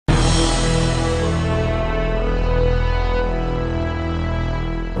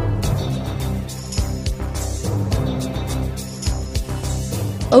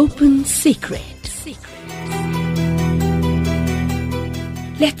Open secret.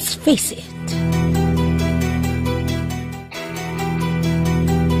 Let's face it.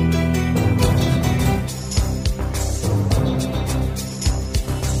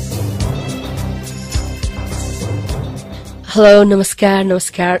 Hello,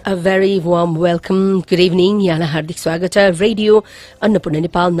 namaskar, a very warm welcome, good evening, यहाँलाई हार्दिक स्वागत छ radio Annapurna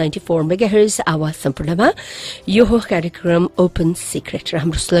Nepal 94 megahertz आवाज सम्पूर्णमा यो हो कार्यक्रम ओपन सिक्रेट र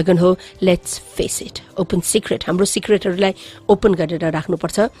हाम्रो स्लोगन हो let's face it open secret हाम्रो सिक्रेटहरूलाई ओपन गरेर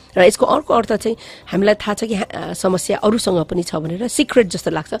राख्नुपर्छ र यसको अर्को अर्थ चाहिँ हामीलाई थाहा छ कि समस्या अरूसँग पनि छ भनेर सिक्रेट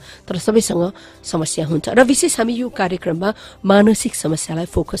जस्तो लाग्छ तर सबैसँग समस्या हुन्छ र विशेष हामी यो कार्यक्रममा मानसिक समस्यालाई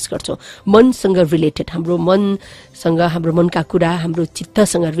फोकस गर्छौं मनसँग रिलेटेड हाम्रो मनसँग हाम्रो मनका कुरा हाम्रो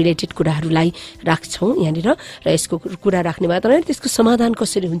चित्तसँग रिलेटेड कुराहरूलाई राख्छौं यहाँनिर र यसको कुरा राख्ने मात्र हैन त्यसको समाधान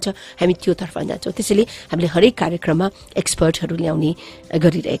कसरी हुन्छ हामी त्यो तर्फ जान्छौं त्यसैले हामीले हरेक कार्यक्रममा एक्सपर्टहरू ल्याउने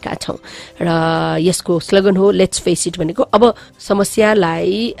गरिरहेका छौं र यसको स्लोगन हो लेट्स फेस इट भनेको अब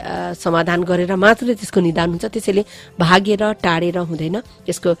समस्यालाई समाधान गरेर मात्र त्यसको निदान हुन्छ त्यसैले भागेर टाडेर हुँदैन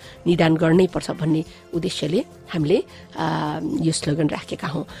यसको निदान गर्नै पर्छ भन्ने उद्देश्यले हामीले यो स्लोगन राखेका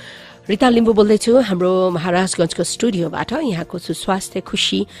हौं रिता लिम्बू बोल्दैछु हाम्रो महाराजगञ्जको स्टुडियोबाट यहाँको सुस्वास्थ्य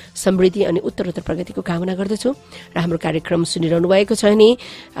खुशी समृद्धि अनि उत्तरोत्तर प्रगतिको कामना गर्दछु र हाम्रो कार्यक्रम सुनिरहनु भएको छ भने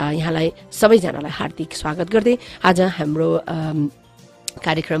यहाँलाई सबैजनालाई हार्दिक स्वागत गर्दै आज हाम्रो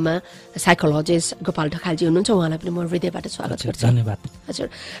कार्यक्रममा साइकोलोजिस्ट गोपाल ढकालजी हुनुहुन्छ उहाँलाई पनि म हृदयबाट स्वागत गर्छु धन्यवाद हजुर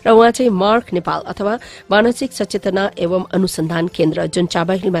र उहाँ चाहिँ मार्क नेपाल अथवा मानसिक सचेतना एवं अनुसन्धान केन्द्र जुन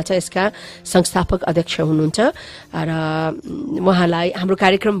चाबाहिलमा छ यसका संस्थापक अध्यक्ष हुनुहुन्छ र उहाँलाई हाम्रो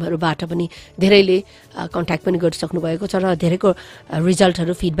कार्यक्रमहरुबाट पनि धेरैले कन्ट्याक्ट पनि गरिसक्नु भएको छ र धेरैको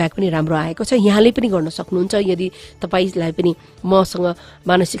रिजल्टहरु फिडब्याक पनि राम्रो आएको छ यहाँले पनि गर्न सक्नुहुन्छ यदि तपाईलाई पनि मसँग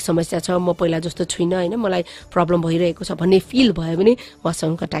मानसिक समस्या छ म पहिला जस्तो छुइन हैन मलाई प्रब्लम भइरहेको छ भन्ने फिल भयो भने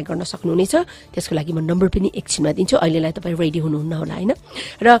उहाँसँग कन्ट्याक्ट गर्न सक्नुहुनेछ त्यसको लागि म नम्बर पनि एकछिनमा दिन्छु अहिलेलाई तपाई रेडी हुनुहुन्न होला हैन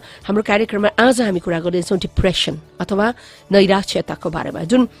र हाम्रो कार्यक्रममा आज हामी कुरा गर्दैछौं डिप्रेसन अथवा नैराश्यताको बारेमा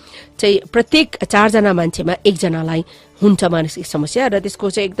जुन चाहिँ प्रत्येक 4 जना मान्छेमा एकजनालाई हुन्छ मानसिक समस्या र त्यसको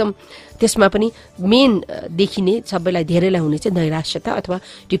चाहिँ एकदम त्यसमा पनि मेन देखिने सबैलाई धेरैलाई हुने चाहिँ नैराश्यता अथवा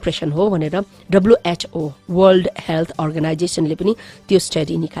डिप्रेसन हो भनेर WHO वर्ल्ड हेल्थ अर्गनाइजेसनले पनि त्यो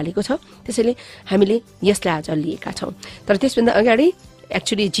स्टडी निकालेको छ त्यसैले हामीले यसलाई आज लिएका छौं तर त्यसभन्दा अगाडि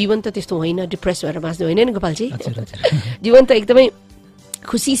एक्चुअली जीवन त त्यस्तो होइन डिप्रेस भएर बाँच्नु होइन नि गोपालजी जीवन त एकदमै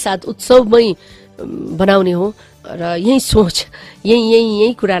खुशी साथ उत्सवमै बनाउने हो र यही सोच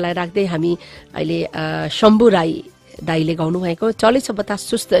यही कुरालाई राख्दै हामी अहिले शम्भु राई दाइले गाउनु भएको चलेछ बतास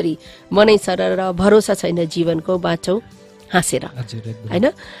सुस्तरी मनै सरर र भरोसा छैन जीवनको बाँचौ हाँसेर हैन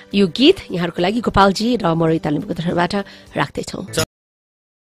यो गीत यहाँहरुको लागि गोपालजी र मरै तालिमको तर्फबाट राख्दै छौं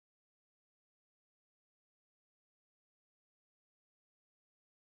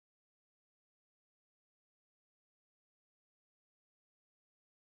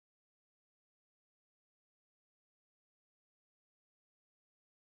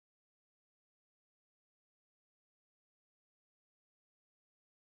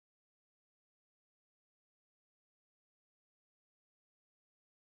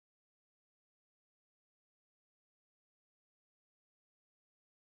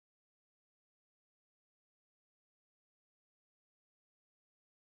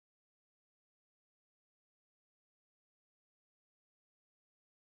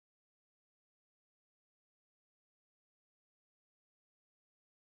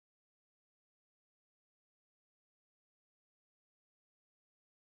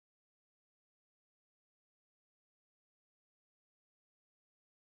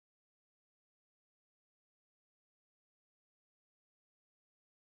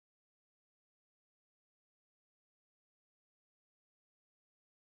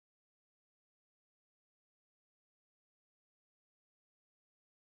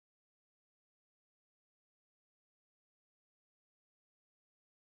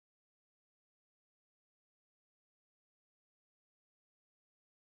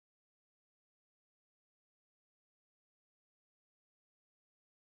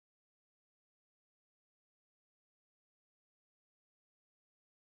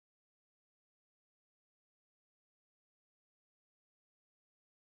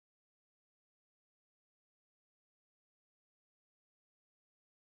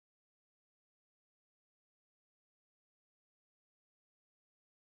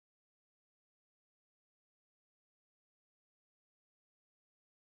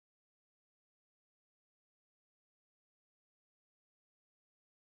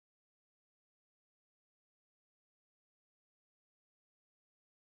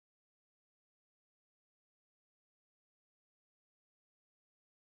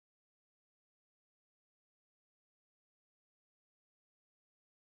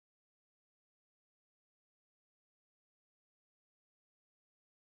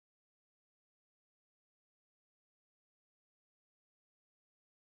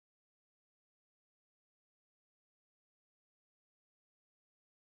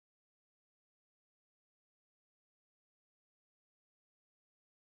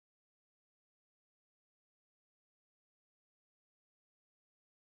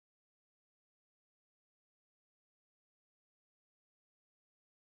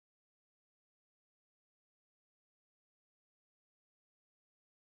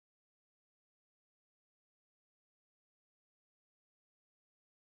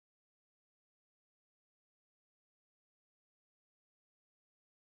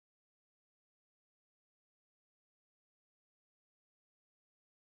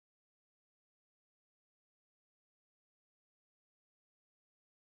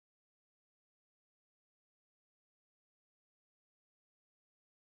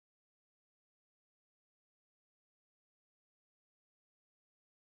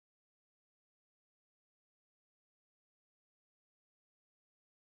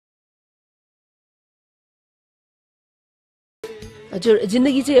हजुर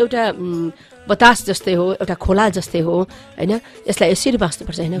जिन्दगी चाहिँ एउटा बतास जस्तै हो, एउटा खोला जस्तै हो हैन, यसलाई यसरी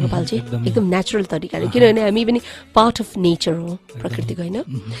बाँच्नुपर्छ हैन गोपालजी, एकदम नेचुरल तरिकाले, किनभने हामी पनि पार्ट अफ नेचर हो, प्रकृतिको हैन।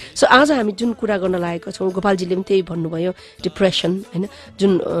 सो आज हामी जुन कुरा गर्न लागेको छौँ, गोपालजीले पनि त्यही भन्नुभयो, डिप्रेसन हैन,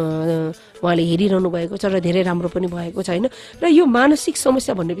 जुन उहाँले हेरिरहनु भएको छ र धेरै राम्रो पनि भएको छ हैन। र यो मानसिक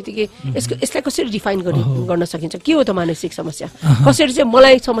समस्या भन्ने बित्तिकै यसलाई कसरी डिफाइन गर्न सकिन्छ? के हो त मानसिक समस्या? कसरी चाहिँ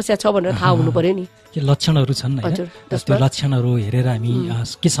मलाई समस्या छ भनेर थाहा हुनु पर्यो नि। के लक्षणहरू छन् हैन, त्यो लक्षणहरू हेरेर हामी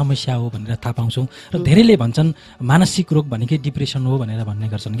के समस्या हो भनेर थाहा पाउँछौँ। र धेरैले भन्छन् मानसिक रोग भनेकै डिप्रेसन हो भनेर भन्ने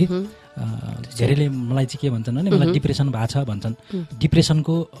गर्छन् कि धेरैले मलाई चाहिँ के भन्छन् भने मलाई डिप्रेसन भएको छ भन्छन्।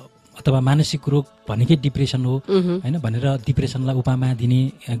 डिप्रेसनको अथवा मानसिक रोग भनेकै डिप्रेसन हो हैन भनेर डिप्रेसनलाई उपमा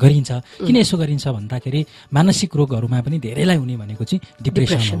दिने गरिन्छ। किन यसो गरिन्छ भन्दाखेरि मानसिक रोगहरूमा पनि धेरैलाई हुने भनेको चाहिँ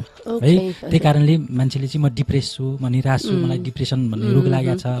डिप्रेसन हो है। त्यही कारणले मान्छेले चाहिँ म डिप्रेस छु, म निराश छु, मलाई डिप्रेसन भन्ने रोग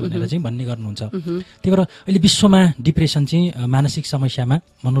लागेको छ भनेर चाहिँ भन्ने गर्नुहुन्छ। त्यही भएर अहिले विश्वमा डिप्रेसन चाहिँ मानसिक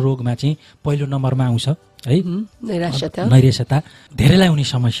समस्यामा, मनोरोगमा चाहिँ पहिलो नम्बरमा आउँछ है। नैराश्यता धेरैलाई हुने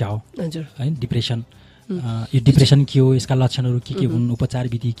समस्या हो है डिप्रेसन। यो डिप्रेसन के हो, यसका लक्षणहरू के हुन्, उपचार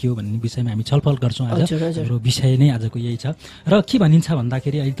विधि के हो भन्ने विषयमा हामी छलफल गर्छौँ आज। हाम्रो विषय नै आजको यही छ। र के भनिन्छ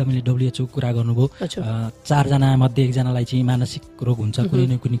भन्दाखेरि अहिले तपाईँले WHO कुरा गर्नुभयो, 4 जना मध्ये 1 जनालाई चाहिँ मानसिक रोग हुन्छ कुनै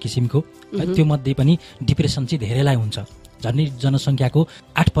न कुनै किसिमको। त्यो मध्ये पनि डिप्रेसन चाहिँ धेरैलाई हुन्छ। झन्डै जनसङ्ख्याको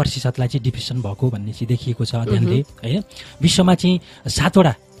 8% चाहिँ डिप्रेसन भएको भन्ने चाहिँ देखिएको छ अध्ययनले हैन। विश्वमा चाहिँ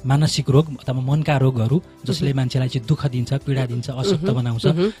 7वटा मानसिक रोग अथवा मनका रोगहरू जसले मान्छेलाई चाहिँ दुःख दिन्छ, पीडा दिन्छ, अशक्त बनाउँछ,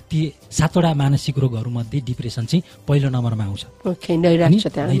 ती 7वटा मानसिक रोगहरू मध्ये डिप्रेसन चाहिँ पहिलो नम्बरमा आउँछ।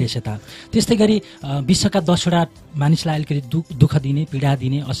 नैराश्यता। त्यस्तै गरी विश्वका 10वटा मानिसलाई अलिकति दुःख दिने, पीडा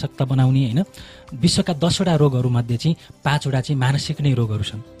दिने, अशक्त बनाउने हैन, विश्वका 10वटा रोगहरू मध्ये चाहिँ 5वटा चाहिँ मानसिक नै रोगहरू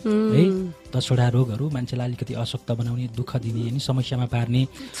छन् है। 10वटा रोगहरू मान्छेलाई अलिकति अशक्त बनाउने, दुःख दिने अनि समस्यामा पार्ने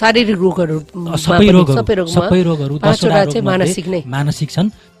शारीरिक रोगहरू, सबै रोगहरू 10वटा मानसिक छन्।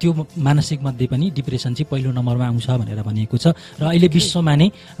 त्यो मानसिक मध्ये पनि डिप्रेसन चाहिँ पहिलो नम्बरमा आउँछ भनेर भनिएको छ। र अहिले विश्वमा नै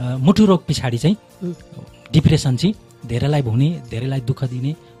मुटु रोग पछाडि चाहिँ डिप्रेसन चाहिँ धेरैलाई हुने, धेरैलाई दुःख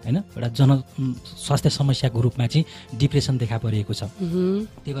दिने हैन, एउटा जन स्वास्थ्य समस्याको रूपमा चाहिँ डिप्रेसन देखा परेको छ।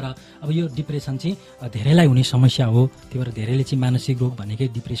 त्यही भएर अब यो डिप्रेसन चाहिँ धेरैलाई हुने समस्या हो। त्यही भएर धेरैले चाहिँ मानसिक रोग भनेकै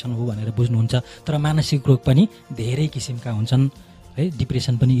डिप्रेसन हो भनेर बुझ्नुहुन्छ। तर मानसिक रोग पनि धेरै किसिमका हुन्छन् है,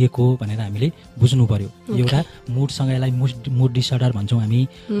 डिप्रेसन पनि एक हो भनेर हामीले बुझ्नु पर्यो। एउटा मुडसँग यसलाई मुड डिसअर्डर भन्छौँ हामी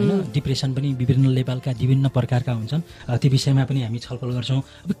हैन। डिप्रेसन पनि विभिन्न लेभलका विभिन्न प्रकारका हुन्छन्। त्यो विषयमा पनि हामी छलफल गर्छौँ।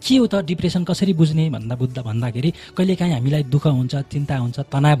 अब के हो त डिप्रेसन कसरी बुझ्ने भन्दाखेरि कहिलेकाहीँ हामीलाई दुःख हुन्छ, चिन्ता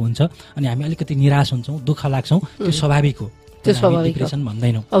हुन्छ, तनाव हुन्छ अनि हामी अलिकति निराश हुन्छौँ, दुःख लाग्छौँ, त्यो स्वाभाविक हो, त्यो डिप्रेसन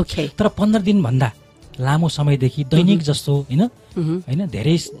भन्दैनौँ। तर 15 दिनभन्दा लामो समयदेखि दैनिक जस्तो हैन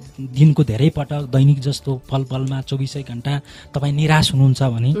धेरै दिनको धेरै पटक दैनिक जस्तो पलमा 24 घण्टा तपाईँ निराश हुनुहुन्छ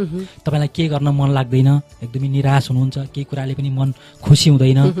भने, तपाईँलाई के गर्न मन लाग्दैन, एकदमै निराश हुनुहुन्छ, केही कुराले पनि मन खुसी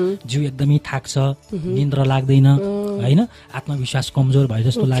हुँदैन, जिउ एकदमै थाक्छ, निन्द्र लाग्दैन हैन, आत्मविश्वास कमजोर भए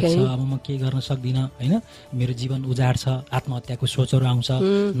जस्तो लाग्छ, अब म के गर्न सक्दिनँ हैन, मेरो जीवन उजाड छ, आत्महत्याको सोचहरू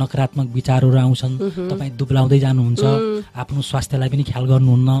आउँछ, नकारात्मक विचारहरू आउँछन्, तपाईँ दुब्लाउँदै जानुहुन्छ, आफ्नो स्वास्थ्यलाई पनि ख्याल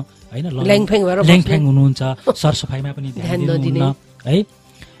गर्नुहुन्न हैन, ल्याङफ्याङ हुनुहुन्छ, सरसफाइमा पनि ध्यान दिनुहुन्न है,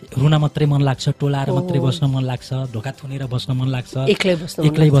 रुन मात्रै मन लाग्छ, टोलाएर मात्रै बस्न मन लाग्छ, ढोका थुनेर बस्न मन लाग्छ,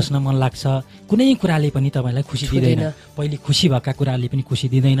 एक्लै बस्न मन लाग्छ, कुनै कुराले पनि तपाईँलाई खुसी दिँदैन। पहिले खुसी भएका कुराले पनि खुसी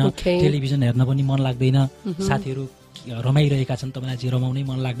दिँदैन, टेलिभिजन हेर्न पनि मन लाग्दैन, साथीहरू रमाइरहेका छन्, तपाईँलाई चाहिँ रमाउनै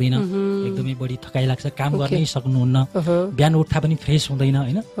मन लाग्दैन, एकदमै बढी थकाइ लाग्छ, काम गर्नै सक्नुहुन्न, बिहान उठ्दा पनि फ्रेस हुँदैन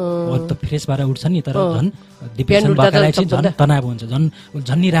हैन, त फ्रेस भएर उठ्छ नि, तर झन् डिप्रेसन भएकालाई चाहिँ झन् तनाव हुन्छ,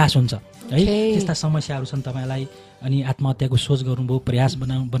 झन् निराश हुन्छ है। त्यस्ता समस्याहरू छन् तपाईँलाई। अनि आत्महत्याको सोच गर्नुभयो, प्रयास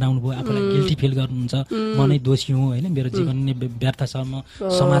बनाउनु भयो, आफूलाई गिल्टी फिल गर्नुहुन्छ, म नै दोषी हुँ हैन, मेरो जीवन नै व्यर्थ छ, म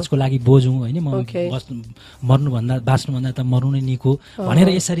समाजको लागि बोझ हुँ हैन, म बाँच्नुभन्दा त मर्नु नै निको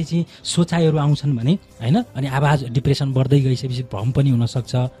भनेर यसरी चाहिँ सोचाइहरू आउँछन् भने हैन। अनि आवाज डिप्रेसन बढ्दै गइसकेपछि भ्रम पनि हुन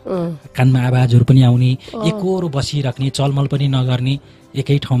सक्छ, कानमा आवाजहरू पनि आउने, एकहोरो बसिराख्ने, चलमल पनि नगर्ने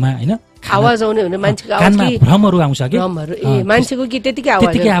एकै ठाउँमा हैन, आवाज आउने भने मान्छेको कानमा भ्रमहरू आउँछ के, मान्छेको कि त्यतिकै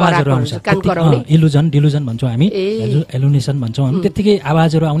आवाजहरू आउँछ, कान कराउने, इल्युजन भन्छौँ हामी, एलुनेसन भन्छौँ हामी, त्यतिकै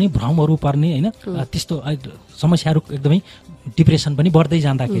आवाजहरू आउने, भ्रमहरू पर्ने हैन, त्यस्तो समस्याहरू एकदमै डिप्रेसन पनि बढ्दै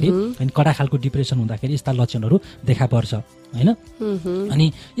जाँदाखेरि अनि कडा खालको डिप्रेसन हुँदाखेरि यस्ता लक्षणहरू देखा पर्छ हैन। अनि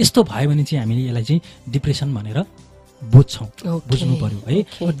यस्तो भयो भने चाहिँ हामीले यसलाई चाहिँ डिप्रेसन भनेर बुझ्छौँ, बुझ्नु पर्यो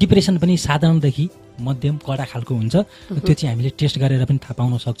है। डिप्रेसन पनि साधारणदेखि मध्यम कडा खालको हुन्छ त्यो चाहिँ हामीले टेस्ट गरेर पनि थाहा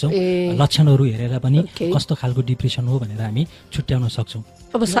पाउन सक्छौँ लक्षणहरू हेरेर पनि कस्तो खालको डिप्रेसन हो भनेर हामी छुट्याउन सक्छौँ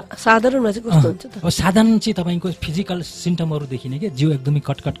अब साधारणमा चाहिँ कस्तो हुन्छ त अब साधारण चाहिँ तपाईको फिजिकल सिम्टमहरू देखिने के जिउ एकदमै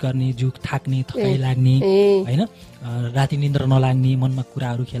कटकट गर्ने जिउ थाक्ने थकाइ लाग्ने हैन राति निद्रा नलाग्ने मनमा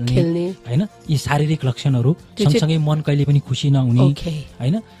कुराहरू खेल्ने हैन यी शारीरिक लक्षणहरू सँगसँगै मन कहिले पनि खुसी नहुने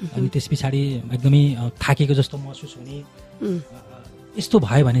हैन अनि त्यसपछि एकदमै थाकेको जस्तो महसुस हुने यस्तो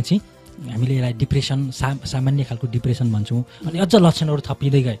भयो भने चाहिँ हामीले यसलाई डिप्रेसन सामान्य खालको डिप्रेसन भन्छौँ अनि अझ लक्षणहरू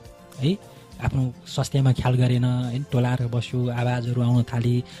थपिँदै गए है आफ्नो स्वास्थ्यमा ख्याल गरेन हैन टोलाएर बस्यो आवाजहरू आउन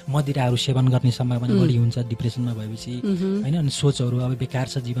थाले मदिराहरू सेवन गर्ने सम्भावना बढी हुन्छ डिप्रेसनमा भएपछि हैन अनि सोचहरू अब बेकार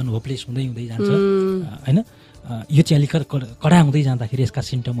छ जीवन होपलेस हुँदै हुँदै जान्छ हैन यो चाहिँ अलिक कडा हुँदै जाँदाखेरि यसका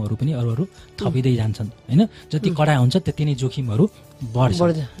सिम्टमहरू पनि अरू थपिँदै जान्छन् हैन जति कडा हुन्छ त्यति नै जोखिमहरू बढ्छ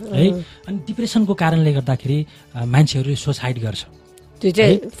है अनि डिप्रेसनको कारणले गर्दाखेरि मान्छेहरूले सुसाइड गर्छ त्यो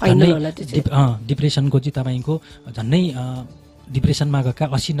चाहिँ फाइनल होला त्यो चाहिँ डिप्रेसनको चाहिँ तपाईको झन्नै डिप्रेसनमा गएका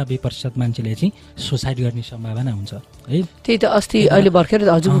 80-90% मान्छेले चाहिँ सुसाइड गर्ने सम्भावना हुन्छ है त्यही त अस्ति अहिले भर्खर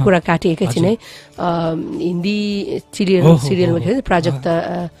हजुरको कुरा काटिएकै छिन् है हिन्दी सिरियलमा खेल्छ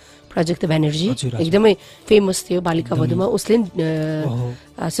प्राजक्त ब्यानर्जी एकदमै फेमस थियो बालिका वधुमा उसले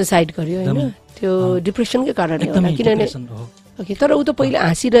सुसाइड गर्यो हैन त्यो डिप्रेसनकै कारणले होला किनभने तर ऊ त पहिला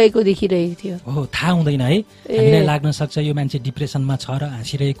हाँसिरहेको देखिरहेको थियो हो थाहा हुँदैन है हामीलाई लाग्न सक्छ यो मान्छे डिप्रेसनमा छ र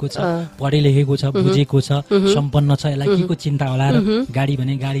हाँसिरहेको छ पढे लेखेको छ बुझेको छ सम्पन्न छ यसलाई के को चिन्ता होला र गाडी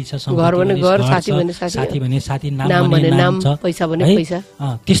भने गाडी छ साथी भने साथी नाम भने नाम छ पैसा भने पैसा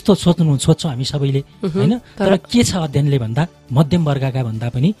त्यस्तो सोच्छौँ हामी सबैले हैन तर के छ अध्ययनले भन्दा मध्यम वर्गका भन्दा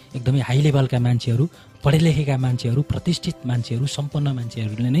पनि एकदमै हाई लेभलका मान्छेहरू पढे लेखेका मान्छेहरू प्रतिष्ठित मान्छेहरू सम्पन्न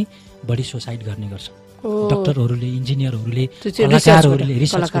मान्छेहरूले नै बढी सुसाइड गर्ने गर्छ डाक्टरहरूले इन्जिनियरहरूले कलाकारहरूले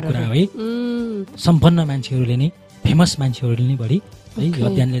रिसर्चको कुरा है सम्पन्न मान्छेहरूले नै फेमस मान्छेहरूले नै बढी है यो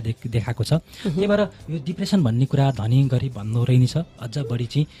अध्ययनले देखाएको छ त्यही भएर यो डिप्रेसन भन्ने कुरा धनी गरिब भन्नु रहेछ अझ बढी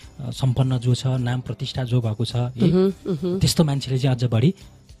चाहिँ सम्पन्न जो छ नाम प्रतिष्ठा जो भएको छ त्यस्तो मान्छेले चाहिँ अझ बढी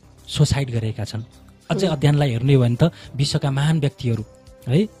सुसाइड गरेका छन् अझै अध्ययनलाई हेर्ने हो भने त विश्वका महान व्यक्तिहरू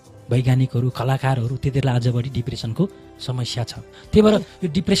है वैज्ञानिकहरू कलाकारहरू त्यतिलाई अझ बढी डिप्रेसनको समस्या छ त्यही भएर यो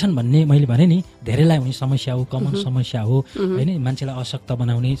डिप्रेसन भन्ने मैले भने नि धेरैलाई हुने समस्या हो कमन समस्या हो हैन मान्छेलाई अशक्त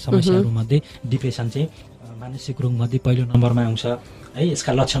बनाउने समस्याहरूमध्ये डिप्रेसन चाहिँ मानसिक रोगमध्ये पहिलो नम्बरमा आउँछ है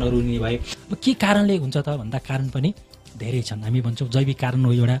यसका लक्षणहरू नि भए के कारणले हुन्छ त भन्दा कारण पनि धेरै छन् हामी भन्छौँ जैविक कारण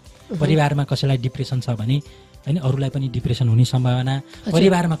हो एउटा परिवारमा कसैलाई डिप्रेसन छ भने हैन अरूलाई पनि डिप्रेसन हुने सम्भावना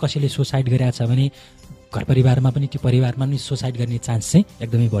परिवारमा कसैले सुसाइड गरेछ भने घर परिवारमा पनि त्यो परिवारमा पनि सुसाइड गर्ने चान्स चाहिँ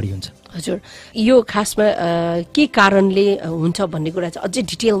एकदमै बढी हुन्छ हजुर यो खासमा के कारणले हुन्छ भन्ने कुरा चाहिँ अझै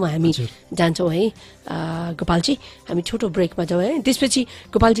डिटेलमा हामी जान्छौँ है गोपालजी हामी छोटो ब्रेकमा जाउँ है त्यसपछि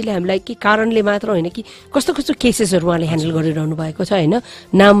गोपालजीले हामीलाई के कारणले मात्र होइन कि कस्तो कस्तो केसेसहरू उहाँले ह्यान्डल गरिरहनु भएको छ होइन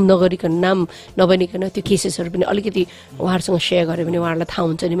नाम नगरिकन नाम नबनिकन त्यो केसेसहरू पनि अलिकति उहाँहरूसँग सेयर गऱ्यो भने उहाँहरूलाई थाहा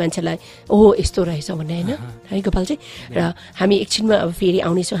हुन्छ नि मान्छेलाई ओहो यस्तो रहेछ भन्ने होइन है गोपालजी र हामी एकछिनमा अब फेरि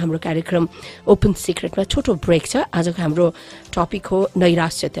आउनेछौँ हाम्रो कार्यक्रम ओपन सिक्रेटमा छोटो ब्रेक छ आजको हाम्रो टपिक हो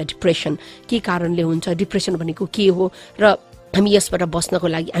नैराश्यता डिप्रेसन के कारणले हुन्छ डिप्रेसन भनेको के हो र हामी यसबाट बस्नको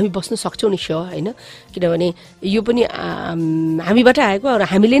लागि हामी बस्न सक्छौँ नि होइन किनभने यो पनि हामीबाट आएको र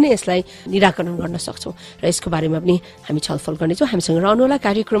हामीले नै यसलाई निराकरण गर्न सक्छौँ र यसको बारेमा पनि हामी छलफल गर्नेछौँ हामीसँग रहनुहोला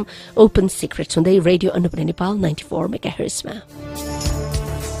कार्यक्रम ओपन सिक्रेट सुन्दै radio Annapurna Nepal 94 मेगाहर्जमा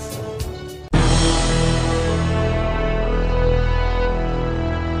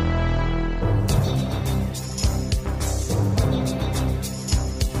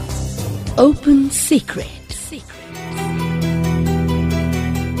Open Secret.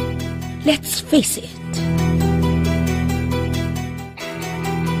 Let's face it.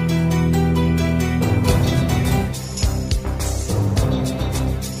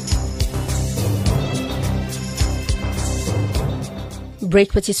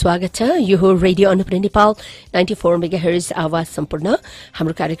 ब्रेकपछि स्वागत छ यो हो रेडियो अन्नपूर्ण नेपाल 94 मेगाहर्ज आवाज सम्पूर्ण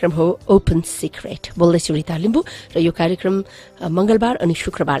हाम्रो कार्यक्रम हो ओपन सिक्रेट बोल्दैछु रिता लिम्बू र यो कार्यक्रम मंगलबार अनि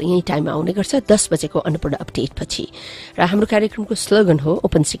शुक्रबार यही टाइममा आउने गर्छ 10 बजेको अन्नपूर्ण अपडेट पछि र हाम्रो कार्यक्रमको स्लोगन हो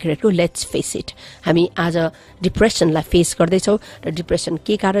ओपन सिक्रेटको लेट्स फेस इट हामी आज डिप्रेसनलाई फेस गर्दैछौँ र डिप्रेसन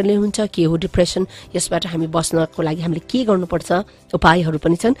के कारणले हुन्छ के हो डिप्रेसन यसबाट हामी बस्नको लागि हामीले के गर्नुपर्छ उपायहरू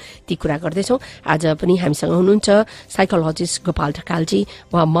पनि छन् ती कुरा गर्दैछौँ आज पनि हामीसँग हुनुहुन्छ साइकोलोजिस्ट गोपाल ढकालजी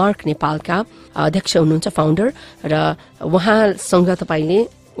उहाँ मार्क नेपालका अध्यक्ष हुनुहुन्छ फाउन्डर र उहाँसँग तपाईले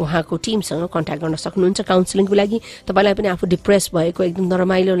उहाँको टिमसँग कन्ट्याक्ट गर्न सक्नुहुन्छ काउन्सिलिङको लागि तपाईलाई पनि आफू डिप्रेस भएको एकदम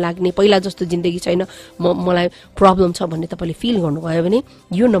नरमाइलो लाग्ने पहिला जस्तो जिन्दगी छैन मलाई प्रब्लम छ भन्ने तपाईले फिल गर्नुभयो भने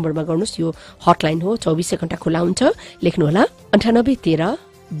यो नम्बरमा गर्नुहोस् यो हटलाइन हो 24 घण्टा खुला हुन्छ लेख्नु होला 9813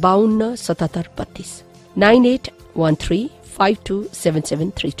 52 77 32 9813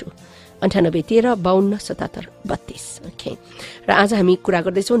 527732 9813527732। ओके, र आज हामी कुरा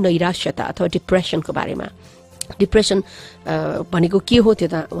गर्दैछौँ नैराश्यता अथवा डिप्रेसनको बारेमा। डिप्रेसन भनेको के हो त्यो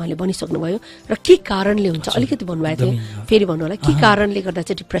त उहाँले भनिसक्नुभयो, र के कारणले हुन्छ अलिकति भन्नुभएको थियो, फेरि भन्नु होला के कारणले गर्दा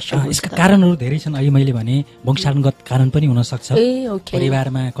चाहिँ डिप्रेसन हुन्छ? यसका कारणहरू धेरै छन्। अहिले मैले भने वंशानुगत कारण पनि हुन सक्छ।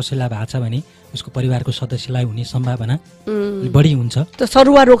 परिवारमा कसैलाई भएको छ भने उसको परिवारको सदस्यलाई हुने सम्भावना बढी हुन्छ। त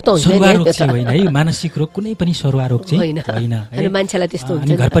सरुवा रोग त हुन्छ सरुवा रोग चाहिँ होइन है, मानसिक रोग कुनै पनि सरुवा रोग चाहिँ होइन। मान्छेलाई त्यस्तो हुन्छ।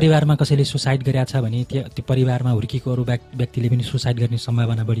 अनि घर परिवारमा कसैले सुसाइड गरेछ भने त्यो परिवारमा हुर्केको अरू व्यक्तिले पनि सुसाइड गर्ने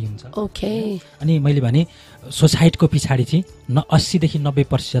सम्भावना बढी हुन्छ। ओके, अनि मैले भने सुसाइडको पछाडि चाहिँ 80 देखि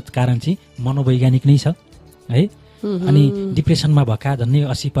 90% कारण चाहिँ मनोवैज्ञानिक नै छ है। अनि डिप्रेसनमा भएका झन्डै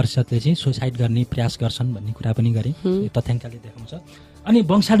 80%ले चाहिँ सुसाइड गर्ने प्रयास गर्छन् भन्ने कुरा पनि गरे, तथ्याङ्कले देखाउँछ। अनि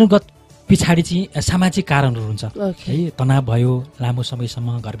वंशानुगत पछाडि चाहिँ सामाजिक कारणहरू हुन्छ है। तनाव भयो, लामो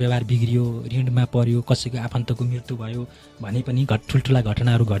समयसम्म घर व्यवहार बिग्रियो, ऋणमा पर्यो, कसैको आफन्तको मृत्यु भयो भने पनि ठुल्ठुला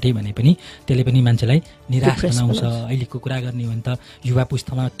घटनाहरू घटे भने पनि त्यसले पनि मान्छेलाई निराश बनाउँछ। अहिलेको कुरा गर्ने हो भने त युवा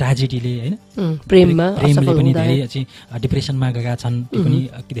पुस्तामा ट्राजेडीले होइन, प्रेमले पनि धेरै चाहिँ डिप्रेसनमा गएका छन्। त्यो पनि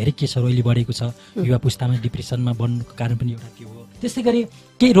धेरै केसहरू अहिले बढेको छ। युवा पुस्तामा डिप्रेसनमा बढ्नुको कारण पनि एउटा त्यो हो। त्यस्तै गरी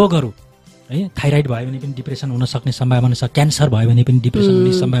केही रोगहरू है, थाइराइड भयो भने पनि डिप्रेसन हुन सक्ने सम्भावना छ। क्यान्सर भयो भने पनि डिप्रेसन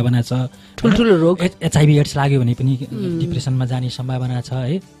हुने सम्भावना छ। ठुल्ठुलो रोग, HIV एड्स लाग्यो भने पनि डिप्रेसनमा जाने सम्भावना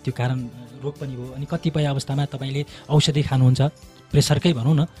छ है। त्यो कारण रोग पनि हो। अनि कतिपय अवस्थामा तपाईँले औषधि खानुहुन्छ, प्रेसरकै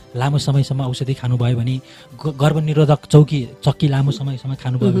भनौँ न, लामो समयसम्म औषधि खानुभयो भने, गर्भनिरोधक चक्की लामो समयसम्म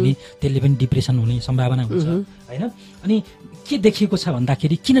खानुभयो भने त्यसले पनि डिप्रेसन हुने सम्भावना हुन्छ होइन। अनि के देखिएको छ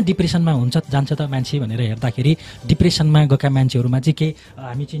भन्दाखेरि किन डिप्रेसनमा जान्छ त मान्छे भनेर हेर्दाखेरि डिप्रेसनमा गएका मान्छेहरूमा चाहिँ के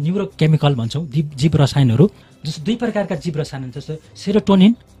हामी चाहिँ न्युरोकेमिकल भन्छौँ, जीव रसायनहरू, जस्तो 2 प्रकारका जीव रसायन जस्तो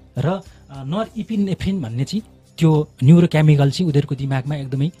सेरोटोनिन र नरइपिनेफ्रिन भन्ने चाहिँ त्यो न्युरोकेमिकल चाहिँ उनीहरूको दिमागमा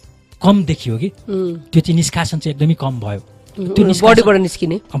एकदमै कम देखियो कि त्यो चाहिँ निष्कासन चाहिँ एकदमै कम भयो। त्यो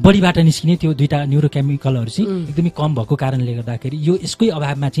बडीबाट निस्किने त्यो 2टा न्युरोकेमिकलहरू चाहिँ एकदमै कम भएको कारणले गर्दाखेरि यो यसकै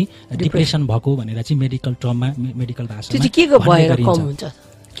अभावमा चाहिँ डिप्रेसन भएको भनेर चाहिँ मेडिकल टर्ममा, मेडिकल भाषामा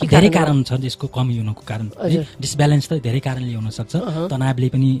धेरै कारण छ यसको कमी हुनुको कारण। डिसब्यालेन्स त धेरै कारणले हुन सक्छ।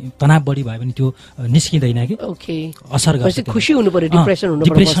 तनाव बढी भयो भने त्यो निस्किँदैन कि, असर गर्छ। खुसी हुनु पर्यो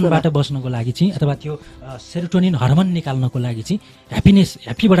डिप्रेसनबाट बस्नको लागि चाहिँ, अथवा त्यो सेरोटोनिन हर्मोन निकाल्नको लागि चाहिँ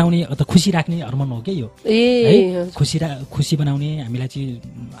ह्याप्पी बढाउने अथवा खुसी राख्ने हर्मोन हो क्या यो है। खुसी बनाउने, हामीलाई चाहिँ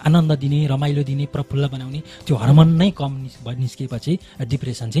आनन्द दिने, रमाइलो दिने, प्रफुल्ल बनाउने त्यो हर्मोन नै कम निस्केपछि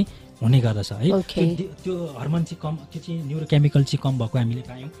डिप्रेसन चाहिँ हुने गर्दछ है। त्यो हर्मोन चाहिँ कम, त्यो चाहिँ न्युरोकेमिकल चाहिँ कम भएको हामीले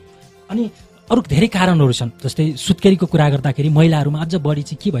पायौँ। अनि अरू धेरै कारणहरू छन्। जस्तै सुत्केरीको कुरा गर्दाखेरि महिलाहरूमा अझ बढी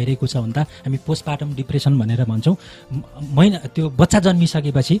चाहिँ के भइरहेको छ भन्दा हामी पोस्टपार्टम डिप्रेसन भनेर भन्छौँ। त्यो बच्चा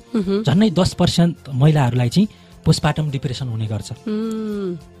जन्मिसकेपछि झन्डै 10% महिलाहरूलाई चाहिँ पोस्टपार्टम डिप्रेसन हुने गर्छ।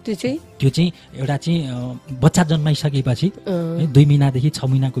 त्यो चाहिँ एउटा चाहिँ बच्चा जन्माइसकेपछि 2 महिनादेखि 6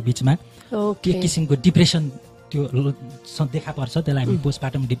 महिनाको बिचमा त्यो किसिमको डिप्रेसन त्यो देखा पर्छ। त्यसलाई हामी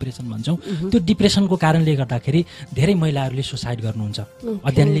पोस्टपार्टम डिप्रेसन भन्छौँ। त्यो डिप्रेसनको कारणले गर्दाखेरि धेरै महिलाहरूले सुसाइड गर्नुहुन्छ।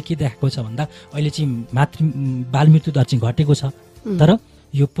 अध्ययनले के देखाएको छ भन्दा अहिले चाहिँ बाल मृत्यु दर चाहिँ घटेको छ, तर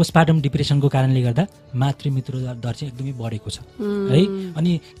यो पोस्टपार्टम डिप्रेसनको कारणले गर्दा मातृमृत्यु दर चाहिँ एकदमै बढेको छ है।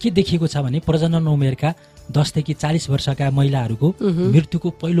 अनि के देखिएको छ भने प्रजनन उमेरका 10 देखि 40 वर्षका महिलाहरूको मृत्युको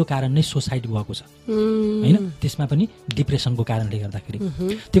पहिलो कारण नै सुसाइड भएको छ हैन। त्यसमा पनि डिप्रेसनको कारणले गर्दाखेरि।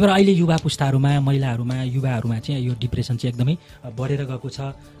 त्यही भएर अहिले युवा पुस्ताहरूमा, महिलाहरूमा, युवाहरूमा चाहिँ यो डिप्रेसन चाहिँ एकदमै बढेर गएको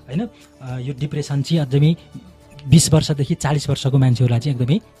छ हैन। यो डिप्रेसन चाहिँ एकदमै 20 वर्षदेखि 40 वर्षको मान्छेहरूलाई चाहिँ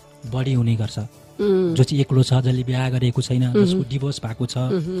एकदमै बढी हुने गर्छ। जो चाहिँ एक्लो छ, जसले बिहा गरेको छैन, जसको डिभोर्स भएको छ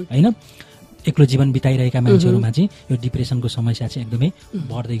हैन, एक्लो जीवन बिताइरहेका मान्छेहरूमा चाहिँ यो डिप्रेसनको समस्या चाहिँ एकदमै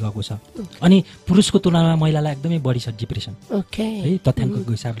बढ्दै गएको छ। अनि पुरुषको तुलनामा महिलालाई एकदमै बढी छ डिप्रेसन है। तथ्याङ्कको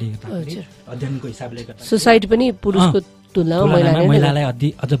हिसाबले गर्दाखेरि, अध्ययनको हिसाबले गर्दा सुसाइड पनि पुरुषको तुलनामा महिलालाई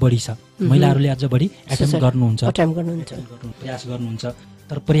अझ बढी छ। महिलाहरूले अझ बढी एटेम्प गर्नुहुन्छ, प्रयास गर्नुहुन्छ।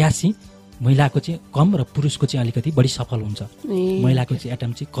 तर प्रयास चाहिँ महिलाको चाहिँ कम र पुरुषको चाहिँ अलिकति बढी सफल हुन्छ। महिलाको चाहिँ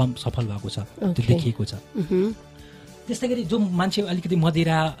एटेम्प चाहिँ कम सफल भएको छ, त्यो देखिएको छ। त्यस्तै गरी जो मान्छे अलिकति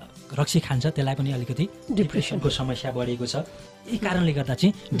मदिरा रक्सी खान्छ त्यसलाई पनि अलिकति डिप्रेसनको समस्या बढेको छ। यही कारणले गर्दा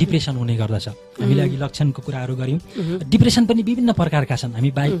चाहिँ डिप्रेसन हुने गर्दछ। हामीले अघि लक्षणको कुराहरू गऱ्यौँ। डिप्रेसन पनि विभिन्न प्रकारका छन्।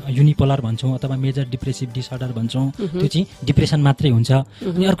 हामी युनिपोलर भन्छौँ अथवा मेजर डिप्रेसिभ डिसअर्डर भन्छौँ, त्यो चाहिँ डिप्रेसन मात्रै हुन्छ।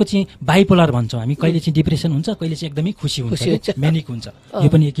 अनि अर्को चाहिँ बाइपोलर भन्छौँ हामी, कहिले चाहिँ डिप्रेसन हुन्छ, कहिले चाहिँ एकदमै खुसी हुन्छ, म्यानिक हुन्छ। यो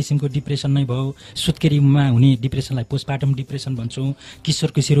पनि एक किसिमको डिप्रेसन नै भयो। सुत्केरीमा हुने डिप्रेसनलाई पोस्टपार्टम डिप्रेसन भन्छौँ।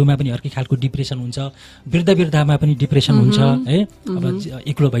 किशोर किशोरीमा पनि अर्कै खालको डिप्रेसन हुन्छ। वृद्धमा पनि डिप्रेसन हुन्छ है। अब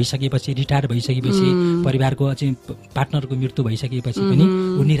एक्लो भइसकेपछि, रिटायर भइसकेपछि, परिवारको चाहिँ पार्टनरको मृत्यु भइसकेपछि पनि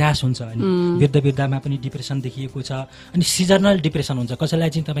ऊ निराश हुन्छ। अनि वृद्धमा पनि डिप्रेसन देखिएको छ। अनि सिजनल डिप्रेसन हुन्छ। कसैलाई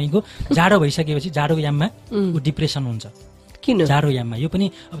चाहिँ तपाईँको जाडो भइसकेपछि जाडो याममा ऊ डिप्रेसन हुन्छ। किन जाडो याममा? यो पनि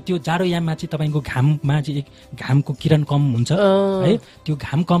अब त्यो जाडो याममा चाहिँ तपाईँको घाममा चाहिँ घामको किरण कम हुन्छ है, त्यो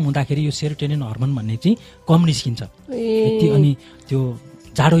घाम कम हुँदाखेरि यो सेरोटोनिन हर्मोन भन्ने चाहिँ कम निस्किन्छ। अनि त्यो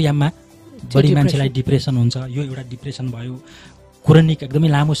जाडो याममा बढी मान्छेलाई डिप्रेसन हुन्छ। यो एउटा डिप्रेसन भयो। क्रोनिक एकदमै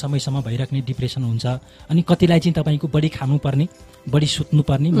लामो समयसम्म भइराख्ने डिप्रेसन हुन्छ। अनि कतिलाई चाहिँ तपाईँको बढी खानुपर्ने, बढी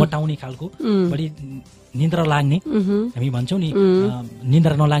सुत्नुपर्ने, मोटाउने खालको, बढी निन्द्रा लाग्ने, हामी भन्छौँ नि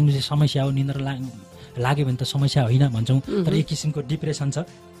निन्द्रा नलाग्नु चाहिँ समस्या हो, निन्द्रा लाग्यो भने त समस्या होइन भन्छौँ। तर एक किसिमको डिप्रेसन छ,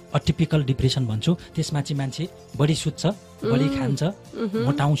 अटिपिकल डिप्रेसन भन्छौँ। त्यसमा चाहिँ मान्छे बढी सुत्छ, बढी खान्छ,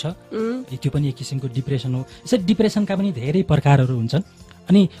 मोटाउँछ, त्यो पनि एक किसिमको डिप्रेसन हो। यसरी डिप्रेसनका पनि धेरै प्रकारहरू हुन्छन्।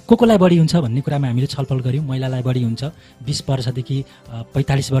 अनि कोलाई बढी हुन्छ भन्ने कुरामा हामीले छलफल गऱ्यौँ। महिलालाई बढी हुन्छ, 20 वर्षदेखि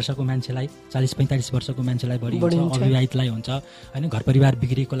 45 वर्षको मान्छेलाई, 40-45 वर्षको मान्छेलाई बढी हुन्छ, अविवाहितलाई हुन्छ होइन, घर परिवार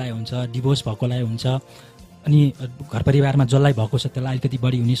बिग्रेकोलाई हुन्छ, डिभोर्स भएकोलाई हुन्छ, अनि घर परिवारमा जसलाई भएको छ त्यसलाई अलिकति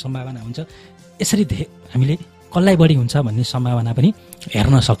बढी हुने सम्भावना हुन्छ। यसरी हामीले कसलाई बढी हुन्छ भन्ने सम्भावना पनि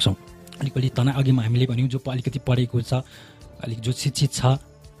हेर्न सक्छौँ। अलिकति तनाव, अघि हामीले भन्यौँ जो अलिकति पढेको छ, अलिक जो शिक्षित छ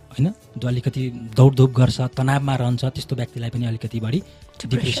होइन, जो अलिकति दौडधुप गर्छ, तनावमा रहन्छ, त्यस्तो व्यक्तिलाई पनि अलिकति बढी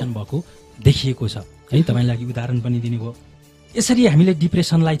डिप्रेसन भएको देखिएको छ है। तपाईँलाई लागि उदाहरण पनि दिनुभयो। यसरी हामीले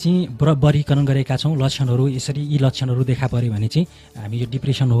डिप्रेसनलाई चाहिँ वर्गीकरण गरेका छौँ। लक्षणहरू यसरी, यी लक्षणहरू देखा पर्यो भने चाहिँ हामी यो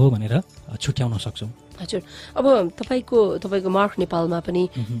डिप्रेसन हो भनेर छुट्याउन सक्छौँ। हजुर, अब तपाईँको मार्क नेपालमा पनि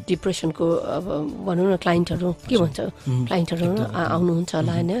डिप्रेसनको अब भनौँ न क्लाइन्टहरू के भन्छ, क्लाइन्टहरू आउनुहुन्छ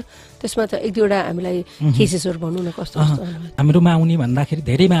होला होइन, त्यसमा त एक दुईवटा हामीलाई केसेसहरू भनौँ न कस्तो कस्तो हाम्रोमा आउने भन्दाखेरि,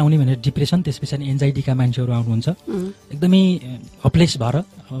 धेरैमा आउने भनेर डिप्रेसन, त्यस पछाडि एन्जाइटीका मान्छेहरू आउनुहुन्छ एकदमै हपलेस भएर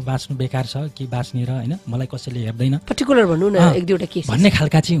बाँच्नु बेकार छ कि बाँच्ने र होइन, मलाई कसैले हेर्दैन, पर्टिकुलर भनौँ न एक दुईवटा केस भन्ने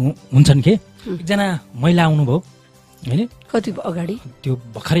खालका चाहिँ हुन्छन् के। एकजना महिला आउनुभयो होइन, कति अगाडि, त्यो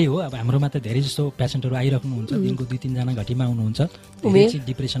भर्खरै हो। अब हाम्रोमा त धेरै जस्तो पेसेन्टहरू आइराख्नुहुन्छ, दिनको 2-3 जना घटीमा आउनुहुन्छ,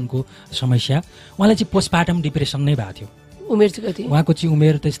 डिप्रेसनको समस्या। उहाँलाई चाहिँ पोस्टपार्टम डिप्रेसन नै भएको थियो। उमेर चाहिँ कति उहाँको? चाहिँ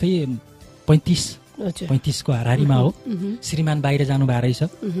उमेर त्यस्तै 35 को हाराहारीमा हो। श्रीमान बाहिर जानु भएको रहेछ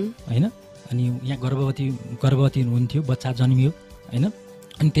होइन, अनि यहाँ गर्भवती हुनुहुन्थ्यो, बच्चा जन्मियो होइन।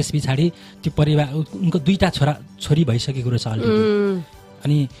 अनि त्यस पछाडि त्यो परिवार, उनको 2टा छोरी भइसकेको रहेछ अलरेडी।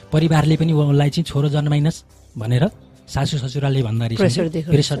 अनि परिवारले पनि उनलाई चाहिँ छोरो जन्माइनस् भनेर सासू ससुराले भन्दा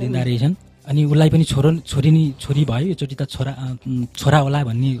रहेछन्, प्रेसर दिँदा रहेछन्। अनि उसलाई पनि छोरी भयो, योचोटि त छोरा होला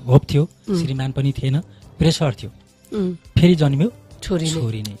भन्ने होप थियो। श्रीमान पनि थिएन, प्रेसर थियो। फेरि जन्मियो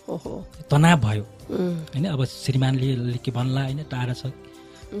छोरी नै, तनाव भयो होइन। अब श्रीमानले के भन्ला होइन, टाढा छ,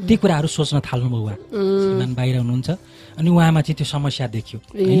 ती कुराहरू सोच्न थाल्नुभयो उहाँ। श्रीमान बाहिर हुनुहुन्छ, अनि उहाँमा चाहिँ त्यो समस्या देखियो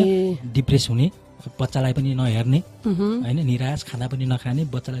होइन, डिप्रेस हुने, बच्चालाई पनि नहेर्ने होइन, निराश, खाना पनि नखाने,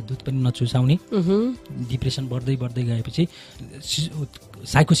 बच्चालाई दुध पनि नचुसाउने, डिप्रेसन बढ्दै बढ्दै गएपछि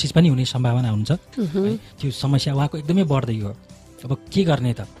साइकोसिस पनि हुने सम्भावना हुन्छ। त्यो समस्या उहाँको एकदमै बढ्दै गयो। अब के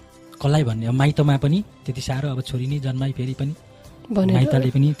गर्ने त, कसलाई भन्ने? अब माइतमा पनि त्यति साह्रो, अब छोरी नै जन्माइ, फेरि पनि माइतले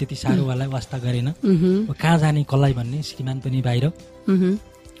पनि त्यति साह्रो उहाँलाई वास्ता गरेन। कहाँ जाने, कसलाई भन्ने? श्रीमान पनि बाहिर,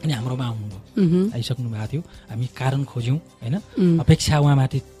 अनि हाम्रोमा आउनुभयो, आइसक्नु भएको थियो। हामी कारण खोज्यौँ होइन, अपेक्षा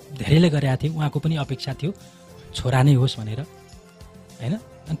उहाँमाथि धेरैले गरेका थिए, उहाँको पनि अपेक्षा थियो छोरा नै होस् भनेर होइन।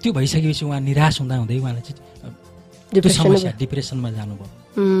 अनि त्यो भइसकेपछि उहाँ निराश हुँदै उहाँलाई चाहिँ त्यो समस्या डिप्रेसनमा जानुभयो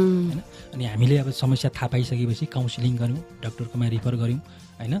होइन। अनि हामीले अब समस्या थाहा पाइसकेपछि काउन्सिलिङ गऱ्यौँ, डक्टरकोमा रिफर गऱ्यौँ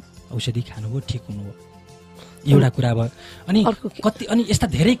होइन, औषधि खानुभयो, ठिक हुनुभयो। एउटा कुरा भयो। अनि यस्ता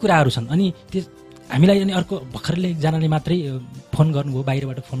धेरै कुराहरू छन्। अनि त्यो हामीलाई, अनि अर्को भर्खरले एकजनाले मात्रै फोन गर्नुभयो,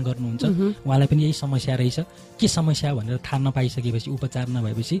 बाहिरबाट फोन गर्नुहुन्छ, उहाँलाई पनि यही समस्या रहेछ। के समस्या भनेर थाहा नपाइसकेपछि, उपचार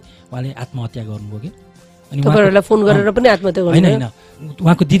नभएपछि उहाँले आत्महत्या गर्नुभयो कि। अनि उहाँलाई फोन गरेर पनि आत्महत्या गर्नु होइन,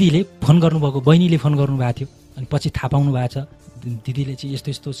 उहाँको दिदीले फोन गर्नुभएको, बहिनीले फोन गर्नुभएको थियो। अनि पछि थाहा पाउनु भएको छ, दिदीले चाहिँ यस्तो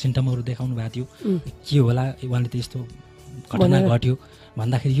यस्तो सिम्टमहरू देखाउनु भएको थियो, के होला उहाँले त यस्तो घटना घट्यो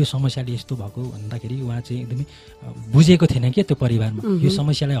भन्दाखेरि, यो समस्याले यस्तो भएको भन्दाखेरि उहाँ चाहिँ एकदमै बुझेको थिएन कि त्यो परिवारमा। यो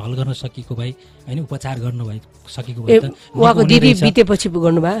समस्यालाई हल गर्न सकेको भए होइन, उपचार गर्नु भए सकेको भए त उहाँको दिदी बितेपछि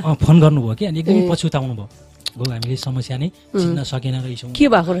गर्नुभयो, फोन गर्नुभयो कि। अनि एकदमै पछुताउनु भयो, हो हामीले समस्या नै चिन्न सकेन रहेछौँ। के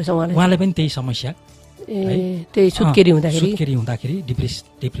भएको रहेछ उहाँलाई पनि त्यही समस्या, त्यही सुत्केरी हुँदाखेरि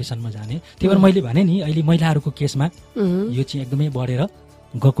डिप्रेसनमा जाने। त्यही भएर मैले भने नि, अहिले महिलाहरूको केसमा यो चाहिँ एकदमै बढेर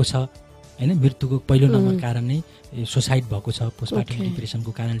गएको छ होइन। मृत्युको पहिलो नम्बर कारण नै सुसाइड भएको छ, पोस्टपार्टम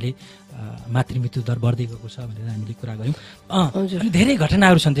डिप्रेसनको कारणले मातृमृत्यु दर बढ्दै गएको छ भनेर हामीले कुरा गऱ्यौँ। अनि धेरै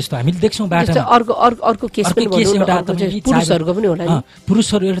घटनाहरू छन् त्यस्तो हामीले देख्छौँ बाटोमा। अर्को केस पुरुषहरूको पनि होला नि,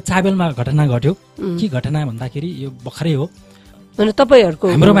 पुरुषहरू एउटा चाबेलमा घटना घट्यो। के घटना भन्दाखेरि यो भर्खरै हो, तपाईँहरूको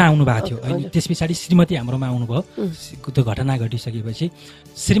हाम्रोमा आउनु भएको थियो। अनि त्यस पछाडि श्रीमती हाम्रोमा आउनुभयो। त्यो घटना घटिसकेपछि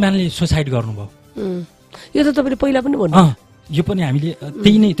श्रीमानले सुसाइड गर्नुभयो। यो त तपाईँले पहिला पनि भन्नु, यो पनि हामीले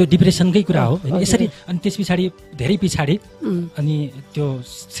त्यही नै त्यो डिप्रेसनकै कुरा हो हैन यसरी अनि त्यस पछाडी धेरै पछाडी अनि त्यो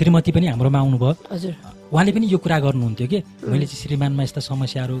श्रीमती पनि हाम्रोमा आउनुभयो हजुर उहाँले पनि यो कुरा गर्नुहुन्थ्यो के मैले चाहिँ श्रीमानमा यस्ता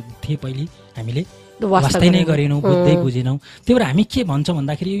समस्याहरू थिए पहिले हामीले वास्तै नै गरेनौँ बुझ्दै बुझेनौँ त्यही भएर हामी के भन्छौँ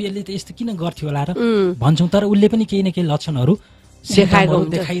भन्दाखेरि यसले त यस्तो किन गर्थ्यो होला र भन्छौँ तर उसले पनि केही न केही लक्षणहरू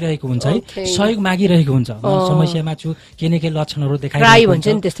देखाइरहेको हुन्छ है सहयोग मागिरहेको हुन्छ समस्यामा छु केही न केही लक्षणहरू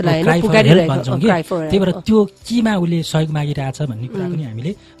देखाइरहेको भन्छौँ कि त्यही भएर त्यो केमा उसले सहयोग मागिरहेछ भन्ने कुरा पनि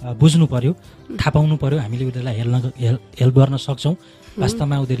हामीले बुझ्नु पर्यो थाहा पाउनु पर्यो हामीले उनीहरूलाई हेल्प गर्न सक्छौँ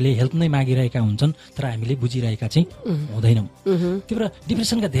वास्तवमा उनीहरूले हेल्प नै मागिरहेका हुन्छन् तर हामीले बुझिरहेका चाहिँ हुँदैनौँ त्यही भएर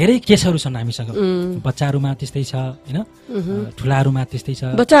डिप्रेसनका धेरै केसहरू छन् हामीसँग बच्चाहरूमा त्यस्तै छ होइन ठुलाहरूमा त्यस्तै छ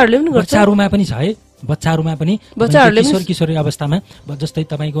बच्चाहरूमा पनि छ है बच्चाहरूमा पनि किशोर किशोरी अवस्थामा जस्तै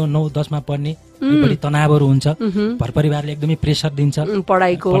तपाईँको 9-10 मा पढ्ने बढी तनावहरू हुन्छ घर परिवारले एकदमै प्रेसर दिन्छ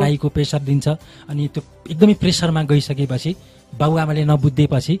पढाइको प्रेसर दिन्छ अनि त्यो एकदमै प्रेसरमा गइसकेपछि बाबुआमाले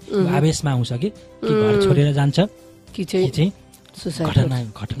नबुझ्देपछि आवेशमा आउँछ कि घर छोडेर जान्छ कि चाहिँ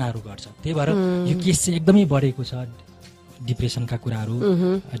घटनाहरू घट्छ त्यही भएर यो केस चाहिँ एकदमै बढेको छ डिप्रेसनका कुराहरू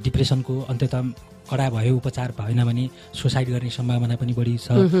डिप्रेसनको अन्ततः कडा भयो उपचार भएन भने सुसाइड गर्ने सम्भावना पनि बढी छ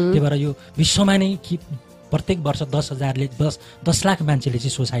त्यही भएर यो विश्वमा नै कि प्रत्येक वर्ष 10 लाख मान्छेले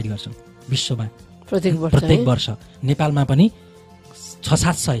चाहिँ सुसाइड गर्छन् विश्वमा प्रत्येक वर्ष नेपालमा पनि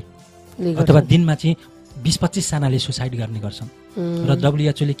 600-700 अथवा दिनमा चाहिँ 20-25 जनाले सुसाइड गर्ने गर्छन् र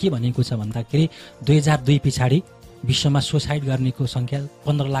WHO ले के भनेको छ भन्दाखेरि 2002 पछाडि विश्वमा सुसाइड गर्नेको संख्या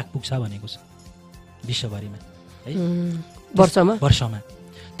 15 लाख पुग्छ भनेको छ विश्वभरिमा है वर्षमा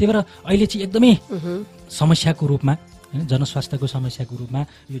त्यही भएर अहिले चाहिँ एकदमै समस्याको रूपमा जनस्वास्थ्यको समस्याको रूपमा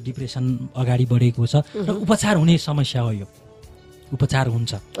यो डिप्रेसन अगाडि बढेको छ र उपचार हुने समस्या हो यो उपचार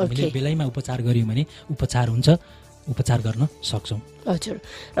हुन्छ हामीले बेलैमा उपचार गर्यौँ भने उपचार हुन्छ उपचार गर्न सक्छौँ हजुर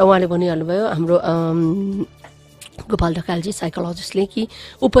र उहाँले भनिहाल्नुभयो हाम्रो गोपाल ढकालजी साइकोलोजिस्टले कि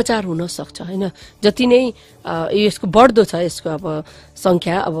उपचार हुन सक्छ हैन जति नै यसको बढ्दो छ यसको अब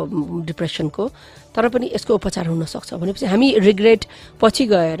संख्या अब डिप्रेसनको तर पनि यसको उपचार हुन सक्छ भनेपछि हामी रिग्रेट पछि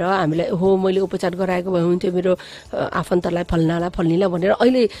गएर हामीलाई हो मैले उपचार गराएको भए हुन्थ्यो मेरो आफन्तलाई फल्नीलाई भनेर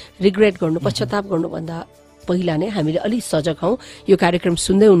अहिले रिग्रेट गर्नु पश्चाताप गर्नुभन्दा पहिला नै हामीले अलि सजग हौं यो कार्यक्रम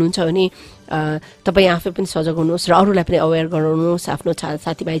सुन्दै हुनुहुन्छ भने तपाई आफै पनि सजग हुनुहोस् र अरूलाई पनि अवेयर गराउनुहोस् आफ्नो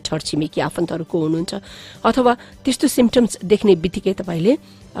साथीभाइ छरछिमेकी आफन्तहरूको हुनुहुन्छ अथवा त्यस्तो सिम्पटम्स देख्ने बित्तिकै तपाईले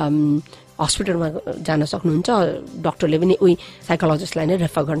हस्पिटलमा जान सक्नुहुन्छ डाक्टरले पनि उही साइकोलोजिस्टलाई नै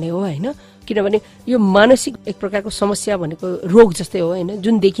रेफर गर्ने हो हैन किनभने यो मानसिक एक प्रकारको समस्या भनेको रोग जस्तै हो हैन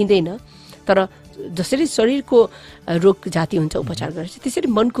जुन देखिँदैन तर जसरी शरीरको रोग जाति हुन्छ उपचार गरेपछि त्यसरी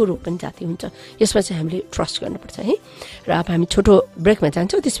मनको रोग पनि जाति हुन्छ यसमा चाहिँ हामीले ट्रस्ट गर्नुपर्छ है र अब हामी छोटो ब्रेकमा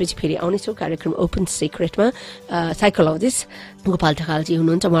जान्छौँ त्यसपछि फेरि आउनेछौँ कार्यक्रम ओपन सिक्रेटमा साइकोलोजिस्ट गोपाल ढकालजी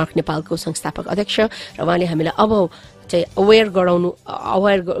हुनुहुन्छ मार्क नेपालको संस्थापक अध्यक्ष र उहाँले हामीलाई अब चाहिँ अवेयर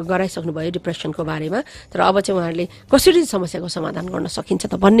गराइसक्नु भयो डिप्रेसनको बारेमा तर अब चाहिँ उहाँहरूले कसरी समस्याको समाधान गर्न सकिन्छ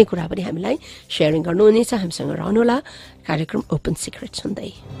त भन्ने कुरा पनि हामीलाई शेयरिङ गर्नुहुनेछ हामीसँग रहनुहोला कार्यक्रम ओपन सिक्रेट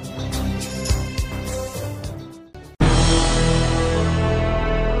सुन्दै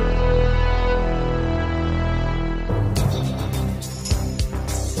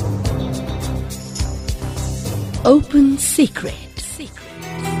Open secret.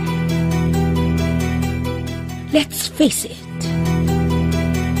 Let's face it.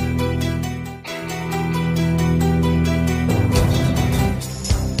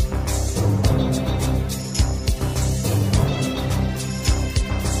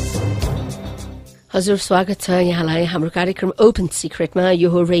 हजुर स्वागत छ यहाँलाई हाम्रो कार्यक्रम ओपन सिक्रेटमा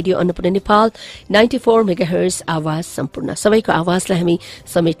यो हो रेडियो अन्नपूर्ण नेपाल 94 मेगाहर्ज आवाज सम्पूर्ण सबैको आवाजलाई हामी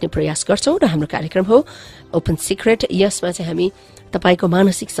समेट्ने प्रयास गर्छौं र हाम्रो कार्यक्रम हो ओपन सिक्रेट यसमा चाहिँ हामी तपाईको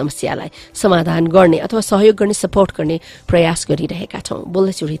मानसिक समस्यालाई समाधान गर्ने अथवा सहयोग गर्ने सपोर्ट गर्ने प्रयास गरिरहेका छौं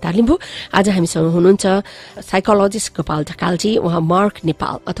बोल्दैछु रिता लिम्बू आज हामीसँग हुनुहुन्छ साइकोलोजिस्ट गोपाल ढकालजी उहाँ मार्क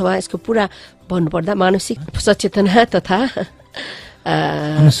नेपाल अथवा यसको पूरा भन्नुपर्दा मानसिक सचेतना तथा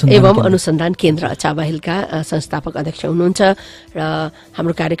एवं अनुसन्धान केन्द्र चाबाहिलका संस्थापक अध्यक्ष हुनुहुन्छ र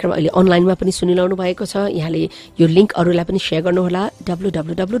हाम्रो कार्यक्रम अहिले अनलाइनमा पनि सुनिरहनु भएको छ यहाँले यो लिंक अरूलाई पनि शेयर गर्नुहोला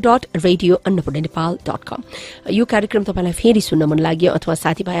www.radioannapurnanepal.com यो कार्यक्रम तपाईलाई फेरि सुन्न मन लाग्यो अथवा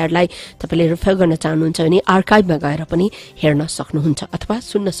साथीभाइहरुलाई तपाईले रेफर गर्न चाहनुहुन्छ भने आर्काइभमा गएर पनि हेर्न सक्नुहुन्छ अथवा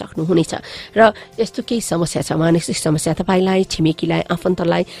सुन्न सक्नुहुनेछ र यस्तो केही समस्या छ मानसिक समस्या तपाईलाई छिमेकीलाई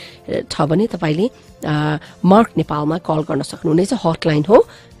आफन्तलाई छ भने तपाईले मार्क नेपालमा कल गर्न सक्नुहुनेछ हटलाइन हो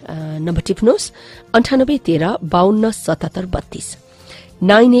नम्बर टिप्नुहोस् 9813527732 9813527732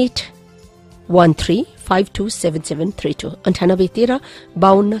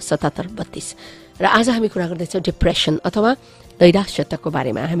 9813527732 र आज हामी कुरा गर्दैछौँ डिप्रेसन अथवा नैराश्यताको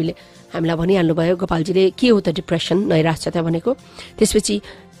बारेमा हामीलाई भनिहाल्नुभयो गोपालजीले, के हो त डिप्रेसन, नैराश्यता भनेको। त्यसपछि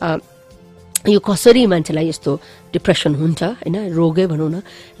यो कसरी मान्छेलाई यस्तो डिप्रेसन हुन्छ, होइन, रोगै भनौँ न,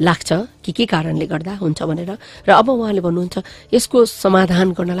 लाग्छ के कारणले गर्दा हुन्छ भनेर। र अब उहाँले भन्नुहुन्छ यसको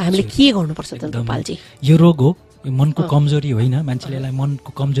समाधान गर्नलाई हामीले के गर्नुपर्छ त गोपालजी? यो रोग हो, मनको कमजोरी होइन। मान्छेले यसलाई मनको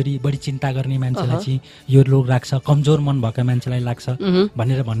कमजोरी, बढी चिन्ता गर्ने मान्छेलाई चाहिँ यो रोग लाग्छ, कमजोर मन भएका मान्छेलाई लाग्छ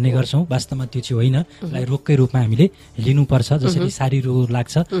भनेर भन्ने गर्छौँ। वास्तवमा त्यो चाहिँ होइन, यसलाई रोगकै रूपमा हामीले लिनुपर्छ। जसरी शारीरिक रोग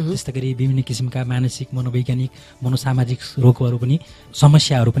लाग्छ त्यस्तै गरी विभिन्न किसिमका मानसिक, मनोवैज्ञानिक, मनोसामाजिक रोगहरू पनि,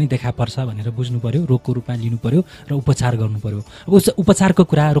 समस्याहरू पनि देखा पर्छ भनेर बुझ्नु पर्यो, रोगको रूपमा लिनु पर्यो र उपचार गर्नु पर्यो। अब उपचारको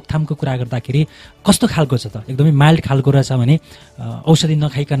कुरा, रोकथामको कुरा गर्दाखेरि कस्तो खालको छ त? एकदमै माइल्ड खालको रहेछ भने औषधि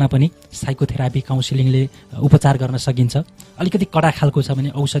नखाइकन पनि साइकोथेरापी, काउन्सिलिङले उपचार गर्न सकिन्छ। अलिकति कडा खालको छ भने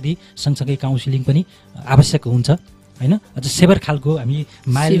औषधि सँगसँगै काउन्सिलिङ पनि आवश्यक हुन्छ, होइन। अझ सेभर खालको हामी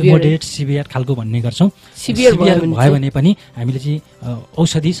माइल्ड, मोडरेट, सिभियर खालको भन्ने गर्छौँ। सिभियर भयो भने पनि हामीले चाहिँ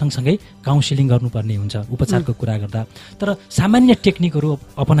औषधि सँगसँगै काउन्सिलिङ गर्नुपर्ने हुन्छ उपचारको कुरा गर्दा। तर सामान्य टेक्निकहरू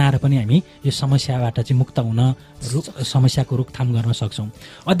अपनाएर पनि हामी यो समस्याबाट चाहिँ मुक्त हुन, समस्याको रोकथाम गर्न सक्छौँ।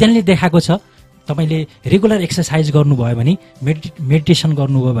 अध्ययनले देखाएको छ तपाईँले रेगुलर एक्सर्साइज गर्नुभयो भने, मेडिटेसन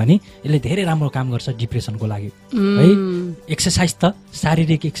गर्नुभयो भने यसले धेरै राम्रो काम गर्छ डिप्रेसनको लागि, है। एक्सर्साइज त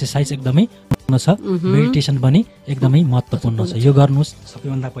शारीरिक एक्सर्साइज एकदमै महत्त्वपूर्ण छ, मेडिटेसन पनि एकदमै महत्त्वपूर्ण छ। यो गर्नुहोस्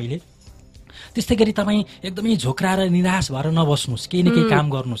सबैभन्दा पहिले। त्यस्तै गरी तपाईँ एकदमै झोक्रा र निराश भएर नबस्नुहोस्, केही न केही काम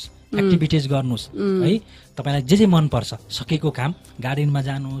गर्नुहोस्, एक्टिभिटिज गर्नुहोस्, है। तपाईँलाई जे मनपर्छ सकेको काम, गार्डनमा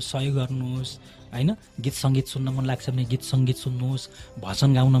जानुहोस्, सहयोग गर्नुहोस्, होइन। गीत सङ्गीत सुन्न मन लाग्छ भने गीत सङ्गीत सुन्नुहोस्, भजन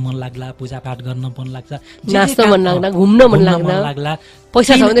गाउन मन लाग्ला, पूजापाठ गर्न मन लाग्छ, नाच्न मन लाग्ला, घुम्न मन लाग्ला,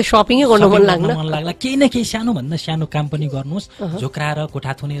 पैसा छ भने सपिङै गर्न मन लाग्ला, केही न केही सानोभन्दा सानो काम पनि गर्नुहोस्। झोक्राएर,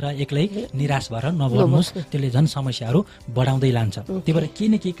 कोठा थुनेर एक्लै निराश भएर नबस्नुहोस्, त्यसले झन् समस्याहरू बढाउँदै लान्छ। त्यही भएर केही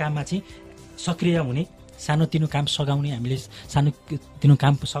न केही काममा चाहिँ सक्रिय हुने, सानोतिनो काम सघाउने, हामीले सानोतिनो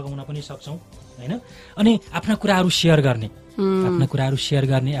काम सघाउन पनि सक्छौँ, होइन। अनि आफ्ना कुराहरू सेयर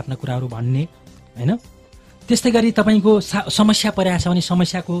गर्ने, आफ्ना कुराहरू भन्ने, होइन। त्यस्तै गरी तपाईँको समस्या परिरहेछ भने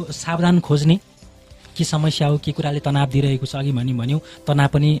समस्याको सावधान खोज्ने, के समस्या हो, के कुराले तनाव दिइरहेको छ। अघि भन्यौँ तनाव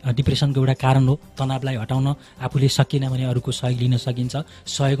पनि डिप्रेसनको एउटा कारण हो। तनावलाई हटाउन आफूले सकिन भने अरूको सहयोग लिन सकिन्छ,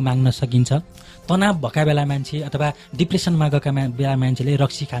 सहयोग माग्न सकिन्छ। तनाव भएका बेला मान्छे अथवा डिप्रेसनमा गएका बेला मान्छेले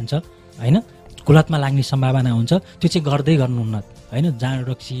रक्सी खान्छ, होइन, कुलतमा लाग्ने सम्भावना हुन्छ। त्यो चाहिँ गर्दै गर्नुहुन्न, होइन। जाँड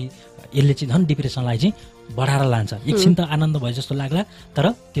रक्सी यसले चाहिँ झन् डिप्रेसनलाई चाहिँ बढाएर लान्छ। एकछिन त आनन्द भयो जस्तो लाग्ला, तर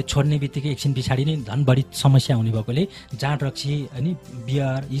त्यो छोड्ने बित्तिकै एकछिन पछाडि नै झन् बढी समस्या हुने भएकोले जाँड रक्सी, अनि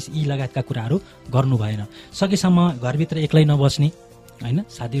बियर, यी लगायतका कुराहरू गर्नु भएन। सकेसम्म घरभित्र एक्लै नबस्ने, होइन,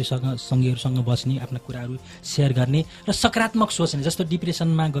 साथीहरूसँग, सङ्गीहरूसँग बस्ने, आफ्ना कुराहरू सेयर गर्ने र सकारात्मक सोच्ने। जस्तो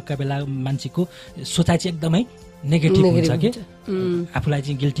डिप्रेसनमा गएका बेला मान्छेको सोचाइ चाहिँ एकदमै नेगेटिभ हुन्छ कि आफूलाई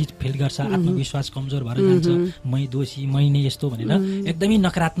चाहिँ गिल्टी फिल गर्छ, आत्मविश्वास कमजोर भएर जान्छ, मै दोषी, मै नै यस्तो भनेर एकदमै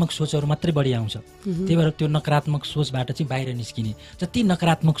नकारात्मक सोचहरू मात्रै बढी आउँछ। त्यही भएर त्यो नकारात्मक सोचबाट चाहिँ बाहिर निस्किने, जति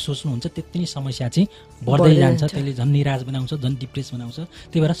नकारात्मक सोच्नुहुन्छ त्यति नै समस्या चाहिँ बढ्दै जान्छ, त्यसले झन् निराश बनाउँछ, झन् डिप्रेस बनाउँछ।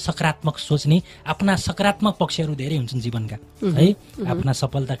 त्यही भएर सकारात्मक सोच्ने, आफ्ना सकारात्मक पक्षहरू धेरै हुन्छन् जीवनका, है। आफ्ना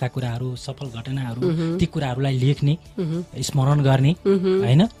सफलताका कुराहरू, सफल घटनाहरू, ती कुराहरूलाई लेख्ने, स्मरण गर्ने,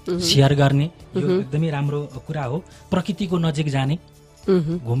 होइन, सेयर गर्ने, यो एकदमै राम्रो कुरा हो। प्रकृतिको नजिक जाने,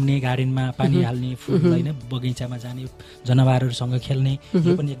 घुम्ने, गार्डनमा पानी हाल्ने, फुल, होइन, बगैँचामा जाने, जनावरहरूसँग खेल्ने,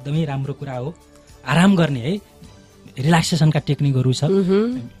 यो पनि एकदमै राम्रो कुरा हो। आराम गर्ने, है। रिल्याक्सेसनका टेक्निकहरू छ,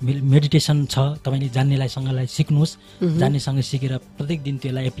 मेडिटेसन छ, तपाईँले जान्नेलाई सिक्नुहोस्, जान्नेसँग सिकेर प्रत्येक दिन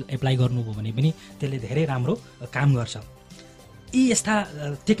त्यसलाई एप्लाई गर्नुभयो भने पनि त्यसले धेरै राम्रो काम गर्छ। यी यस्ता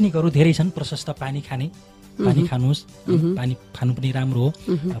टेक्निकहरू धेरै छन्। प्रशस्त पानी खाने, पानी खानुहोस्, पानी खानु पनि राम्रो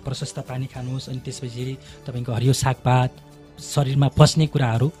हो, प्रशस्त पानी खानुहोस्। अनि त्यसपछि तपाईँको हरियो सागपात, शरीरमा पस्ने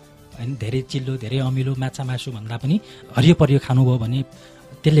कुराहरू, होइन, धेरै चिल्लो, धेरै अमिलो, माछा मासु भन्दा पनि हरियो परियो खानुभयो भने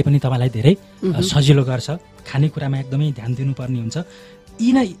त्यसले पनि तपाईँलाई धेरै सजिलो गर्छ। खानेकुरामा एकदमै ध्यान दिनुपर्ने हुन्छ।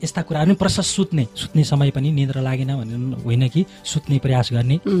 यी नै यस्ता कुराहरू। प्रशस्त सुत्ने समय पनि निद्रा लागेन भने होइन कि सुत्ने प्रयास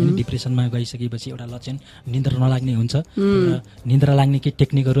गर्ने। डिप्रेसनमा गइसकेपछि एउटा लक्षण निद्रा नलाग्ने हुन्छ। निद्रा लाग्ने के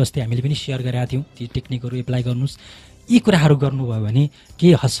टेक्निकहरू अस्ति हामीले पनि सेयर गरेका थियौँ, ती टेक्निकहरू एप्लाई गर्नुहोस्। यी कुराहरू गर्नुभयो भने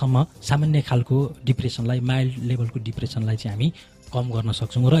केही हदसम्म सामान्य खालको डिप्रेसनलाई, माइल्ड लेभलको डिप्रेसनलाई चाहिँ हामी कम गर्न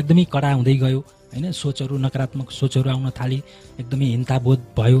सक्छौँ। र एकदमै कडा हुँदै गयो, होइन, सोचहरू, नकारात्मक सोचहरू आउन थाले, एकदमै हिंताबोध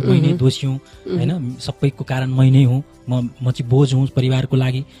भयो, मै नै दोषी हुँ, होइन, सबैको कारण मै नै हुँ, म चाहिँ बोझ हुँ परिवारको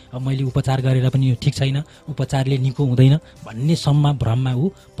लागि, अब मैले उपचार गरेर पनि यो ठिक छैन, उपचारले निको हुँदैन भन्ने सम्म भ्रममा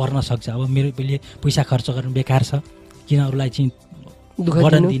ऊ पर्न सक्छ। अब मैले पैसा खर्च गर्नु बेकार छ, किन अरूलाई चाहिँ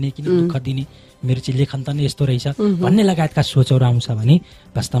बर्डन दिने, किन दुःख दिने, मेरो चाहिँ लेखन त नै यस्तो रहेछ भन्ने लगायतका सोचहरू आउँछ भने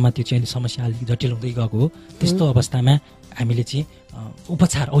वास्तवमा त्यो चाहिँ समस्या अलिक जटिल हुँदै गएको हो। त्यस्तो अवस्थामा हामीले चाहिँ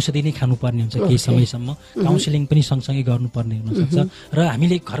उपचार औषधि नै खानुपर्ने हुन्छ केही समयसम्म, काउन्सिलिङ पनि सँगसँगै गर्नुपर्ने हुनसक्छ। र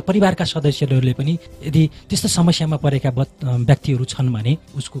हामीले घर परिवारका सदस्यहरूले पनि यदि त्यस्तो समस्यामा परेका व्यक्तिहरू छन्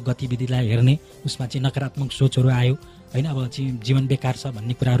भने उसको गतिविधिलाई हेर्ने, उसमा चाहिँ नकारात्मक सोचहरू आयो होइन, अब चाहिँ जीवन बेकार छ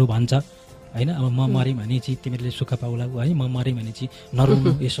भन्ने कुराहरू भन्छ होइन, अब म मरेँ भने चाहिँ तिमीहरूले सुख पाउला है, म मरेँ भने चाहिँ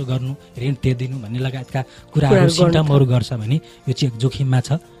नरुनु, यसो गर्नु, ऋण तिर्दिनु भन्ने लगायतका कुराहरू सिम्टमहरू गर्छ भने यो चाहिँ जोखिममा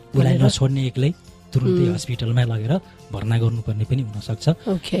छ, उसलाई नछोड्ने एक्लै तुरुन्तै हस्पिटलमा लगेर भर्ना गर्नुपर्ने पनि हुनसक्छ।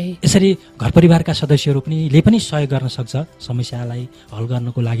 यसरी घर परिवारका सदस्यहरू पनि सहयोग गर्न सक्छ समस्यालाई हल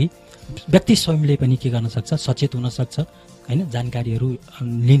गर्नको लागि। व्यक्ति स्वयंले पनि के गर्न सक्छ, सचेत हुन सक्छ होइन, जानकारीहरू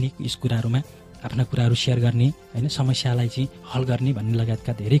लिने, यस कुराहरूमा आफ्ना कुराहरू सेयर गर्ने होइन, समस्यालाई चाहिँ हल गर्ने भन्ने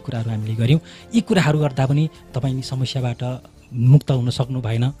लगायतका धेरै कुराहरू हामीले गऱ्यौँ। यी कुराहरू गर्दा पनि तपाईँ समस्याबाट मुक्त हुन सक्नु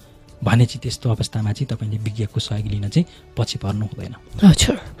भएन भने चाहिँ त्यस्तो अवस्थामा चाहिँ तपाईँले विज्ञको सहयोग लिन चाहिँ पछि पर्नु हुँदैन।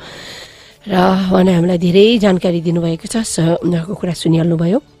 हजुर, र उहाँले हामीलाई धेरै जानकारी दिनुभएको छ। उनीहरूको कुरा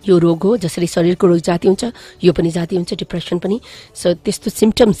सुनिहाल्नुभयो। यो रोग हो, जसरी शरीरको रोग जाति हुन्छ यो पनि जाति हुन्छ, डिप्रेसन पनि। सो त्यस्तो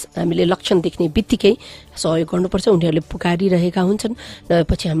सिम्टम्स हामीले लक्षण देख्ने बित्तिकै सहयोग गर्नुपर्छ। उनीहरूले पुकारिरहेका हुन्छन् र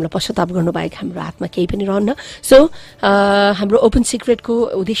पछि हामीलाई पश्चाताप गर्नु बाहेक हाम्रो हातमा केही पनि रहन्न। सो हाम्रो ओपन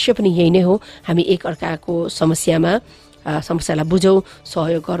सिक्रेटको उद्देश्य पनि यही नै हो, हामी एक अर्काको समस्यालाई बुझौँ,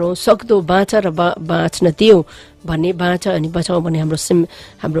 सहयोग गरौँ, सक्दो बाँच र बाँच्न दियो भन्ने, बाँच अनि बचाउँ भन्ने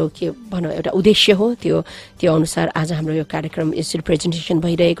हाम्रो के भनौँ एउटा उद्देश्य हो। त्यो अनुसार आज हाम्रो यो कार्यक्रम यसरी प्रेजेन्टेसन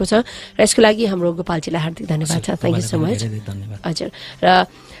भइरहेको छ र यसको लागि हाम्रो गोपालजीलाई हार्दिक धन्यवाद छ। Thank you so much. हजुर, र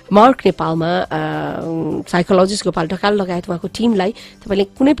मार्क नेपालमा साइकोलोजिस्ट गोपाल ढकाल लगायत उहाँको टिमलाई तपाईँले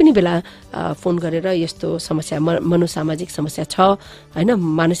कुनै पनि बेला फोन गरेर यस्तो समस्या मनोसामाजिक समस्या छ होइन,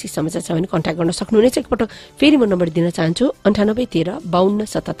 मानसिक समस्या छ भने कन्ट्याक्ट गर्न सक्नुहुनेछ। एकपटक फेरि म नम्बर दिन चाहन्छु, 9813 52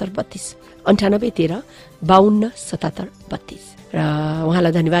 77 32, 9813 52 77 32। र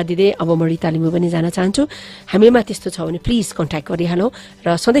उहाँलाई धन्यवाद दिँदै अब म रिता लिम्बू पनि जान चाहन्छु। हामीमा त्यस्तो छ भने प्लिज कन्ट्याक्ट गरिहालौँ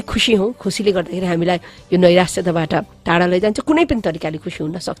र सधैँ खुसी हौँ। खुसीले गर्दाखेरि हामीलाई यो नैराश्यताबाट टाढा लैजान्छ। कुनै पनि तरिकाले खुसी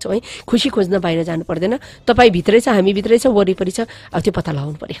हुन सक्छौँ है, खुसी खोज्न बाहिर जानु पर्दैन। तपाईँ भित्रै छ, हामी भित्रै छ, वरिपरि छ, अब त्यो पत्ता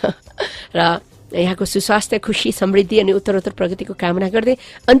लगाउनु पर्यो। र यहाँको सुस्वास्थ्य, खुसी, समृद्धि अनि उत्तरोत्तर प्रगतिको कामना गर्दै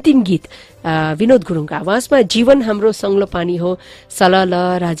अन्तिम गीत विनोद गुरुङको आवाजमा जीवन हाम्रो सङ्लो पानी हो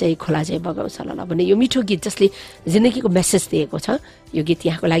सलल राजै खोलाजै बगाउँ सलल भन्ने यो मिठो गीत जसले जिन्दगीको मेसेज दिएको छ, यो गीत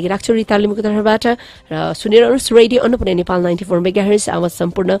यहाँको लागि राख्छु रिता लिम्बूको तर्फबाट। र सुनेर अनुस रेडियो अन्नपूर्ण नेपाल 94 मेगाहर्ज आवाज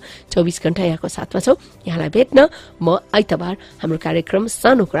सम्पूर्ण 24 घण्टा यहाँको साथमा छौँ। यहाँलाई भेट्न म आइतबार हाम्रो कार्यक्रम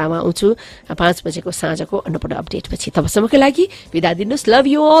सानो कुरामा आउँछु 5 बजेको साँझको अन्नपूर्ण अपडेट पछि। तबसम्मको लागि बिदा दिनुहोस्। Love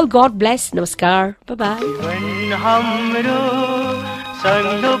you all, God bless, नमस्कार, बाय बाय। जीवन हाम्रो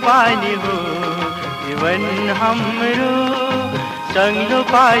सङ्लो पानी हो, जीवन हाम्रो सङ्लो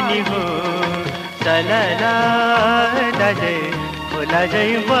पानी हो सलला दाजै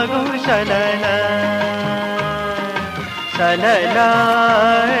खोलाजै बगाउँ सलला, सलला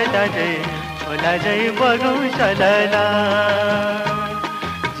दाजै खोलाजै बगाउँ सलला।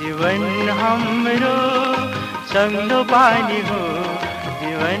 जीवन हाम्रो सङ्लो पानी हो,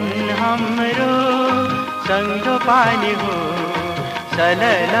 जीवन हाम्रो सङ्लो पानी हो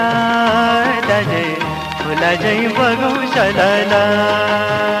सलला दाजै खोलाजै बगाउँ सलला,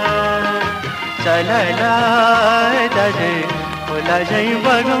 सलला दाजै खोलाजै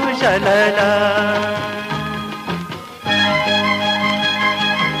बगाउँ सलला।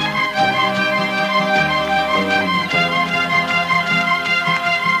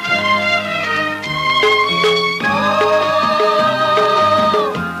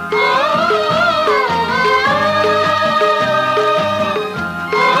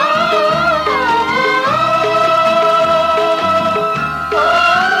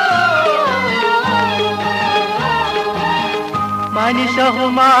 मानिस हो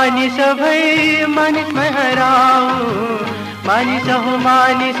मानिस भई मानिसमै हराऊ, मानिस हो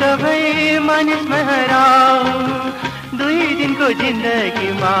मानिस भई मानिसमै हराऊ। 2 दिनको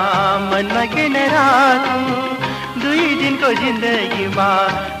जिन्दगीमा मनमा किन राखू, 2 दिनको जिन्दगीमा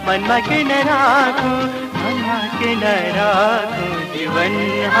मनमा किन राखू, मनमा किन राखू। जीवन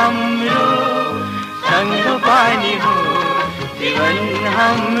हाम्रो सङ्लो पानी हो, जीवन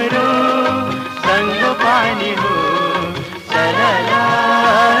हाम्रो सङ्लो पानी हो सलला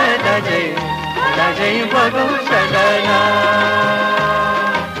दाजै खोलाजै बगाउँ सलला,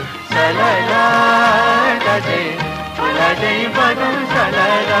 सलला दाजै खोलाजै बगाउँ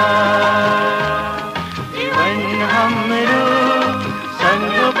सलला। जीवन हाम्रो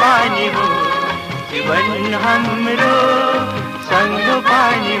सङ्लो पानी हो, जीवन हाम्रो सङ्लो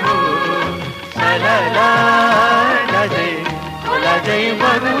पानी हो सलला दाजै खोलाजै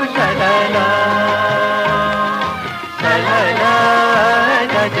बगाउँ सलला।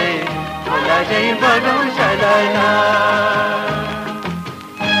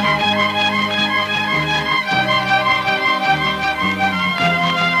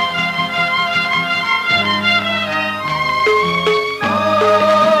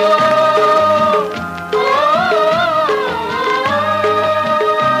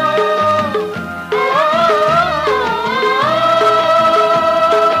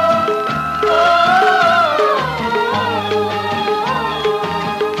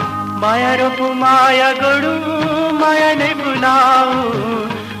 माया गडु माया नै बुलाऊ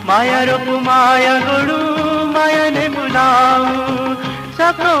माया रोपु माया गडु माया नै बुलाऊ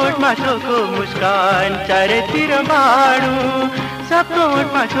सबको ओठमा छोको मुस्कान चारैतिर बाडु सबको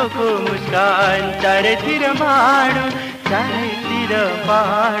ओठमा छोको मुस्कान चारैतिर बाडु चारैतिर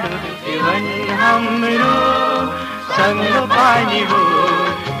बाडु जीवन हाम्रो सँगो पानी हो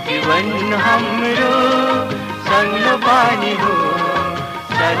जीवन हाम्रो सँगो पानी हो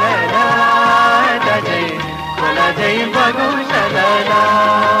सलला दजै खोला जै बगौ सलला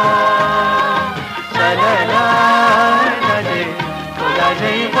सलला दजै खोला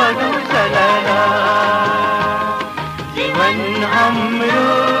जै बगौ सलला जीवन हाम्रो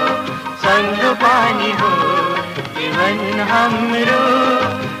सँगो पानी हो जीवन हाम्रो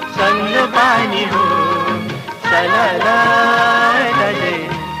सँगो पानी हो सलला दजै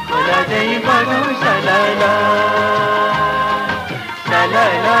खोला जै बगौ सलला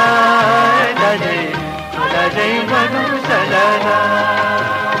सलला दजै खोला जै बगौ सलला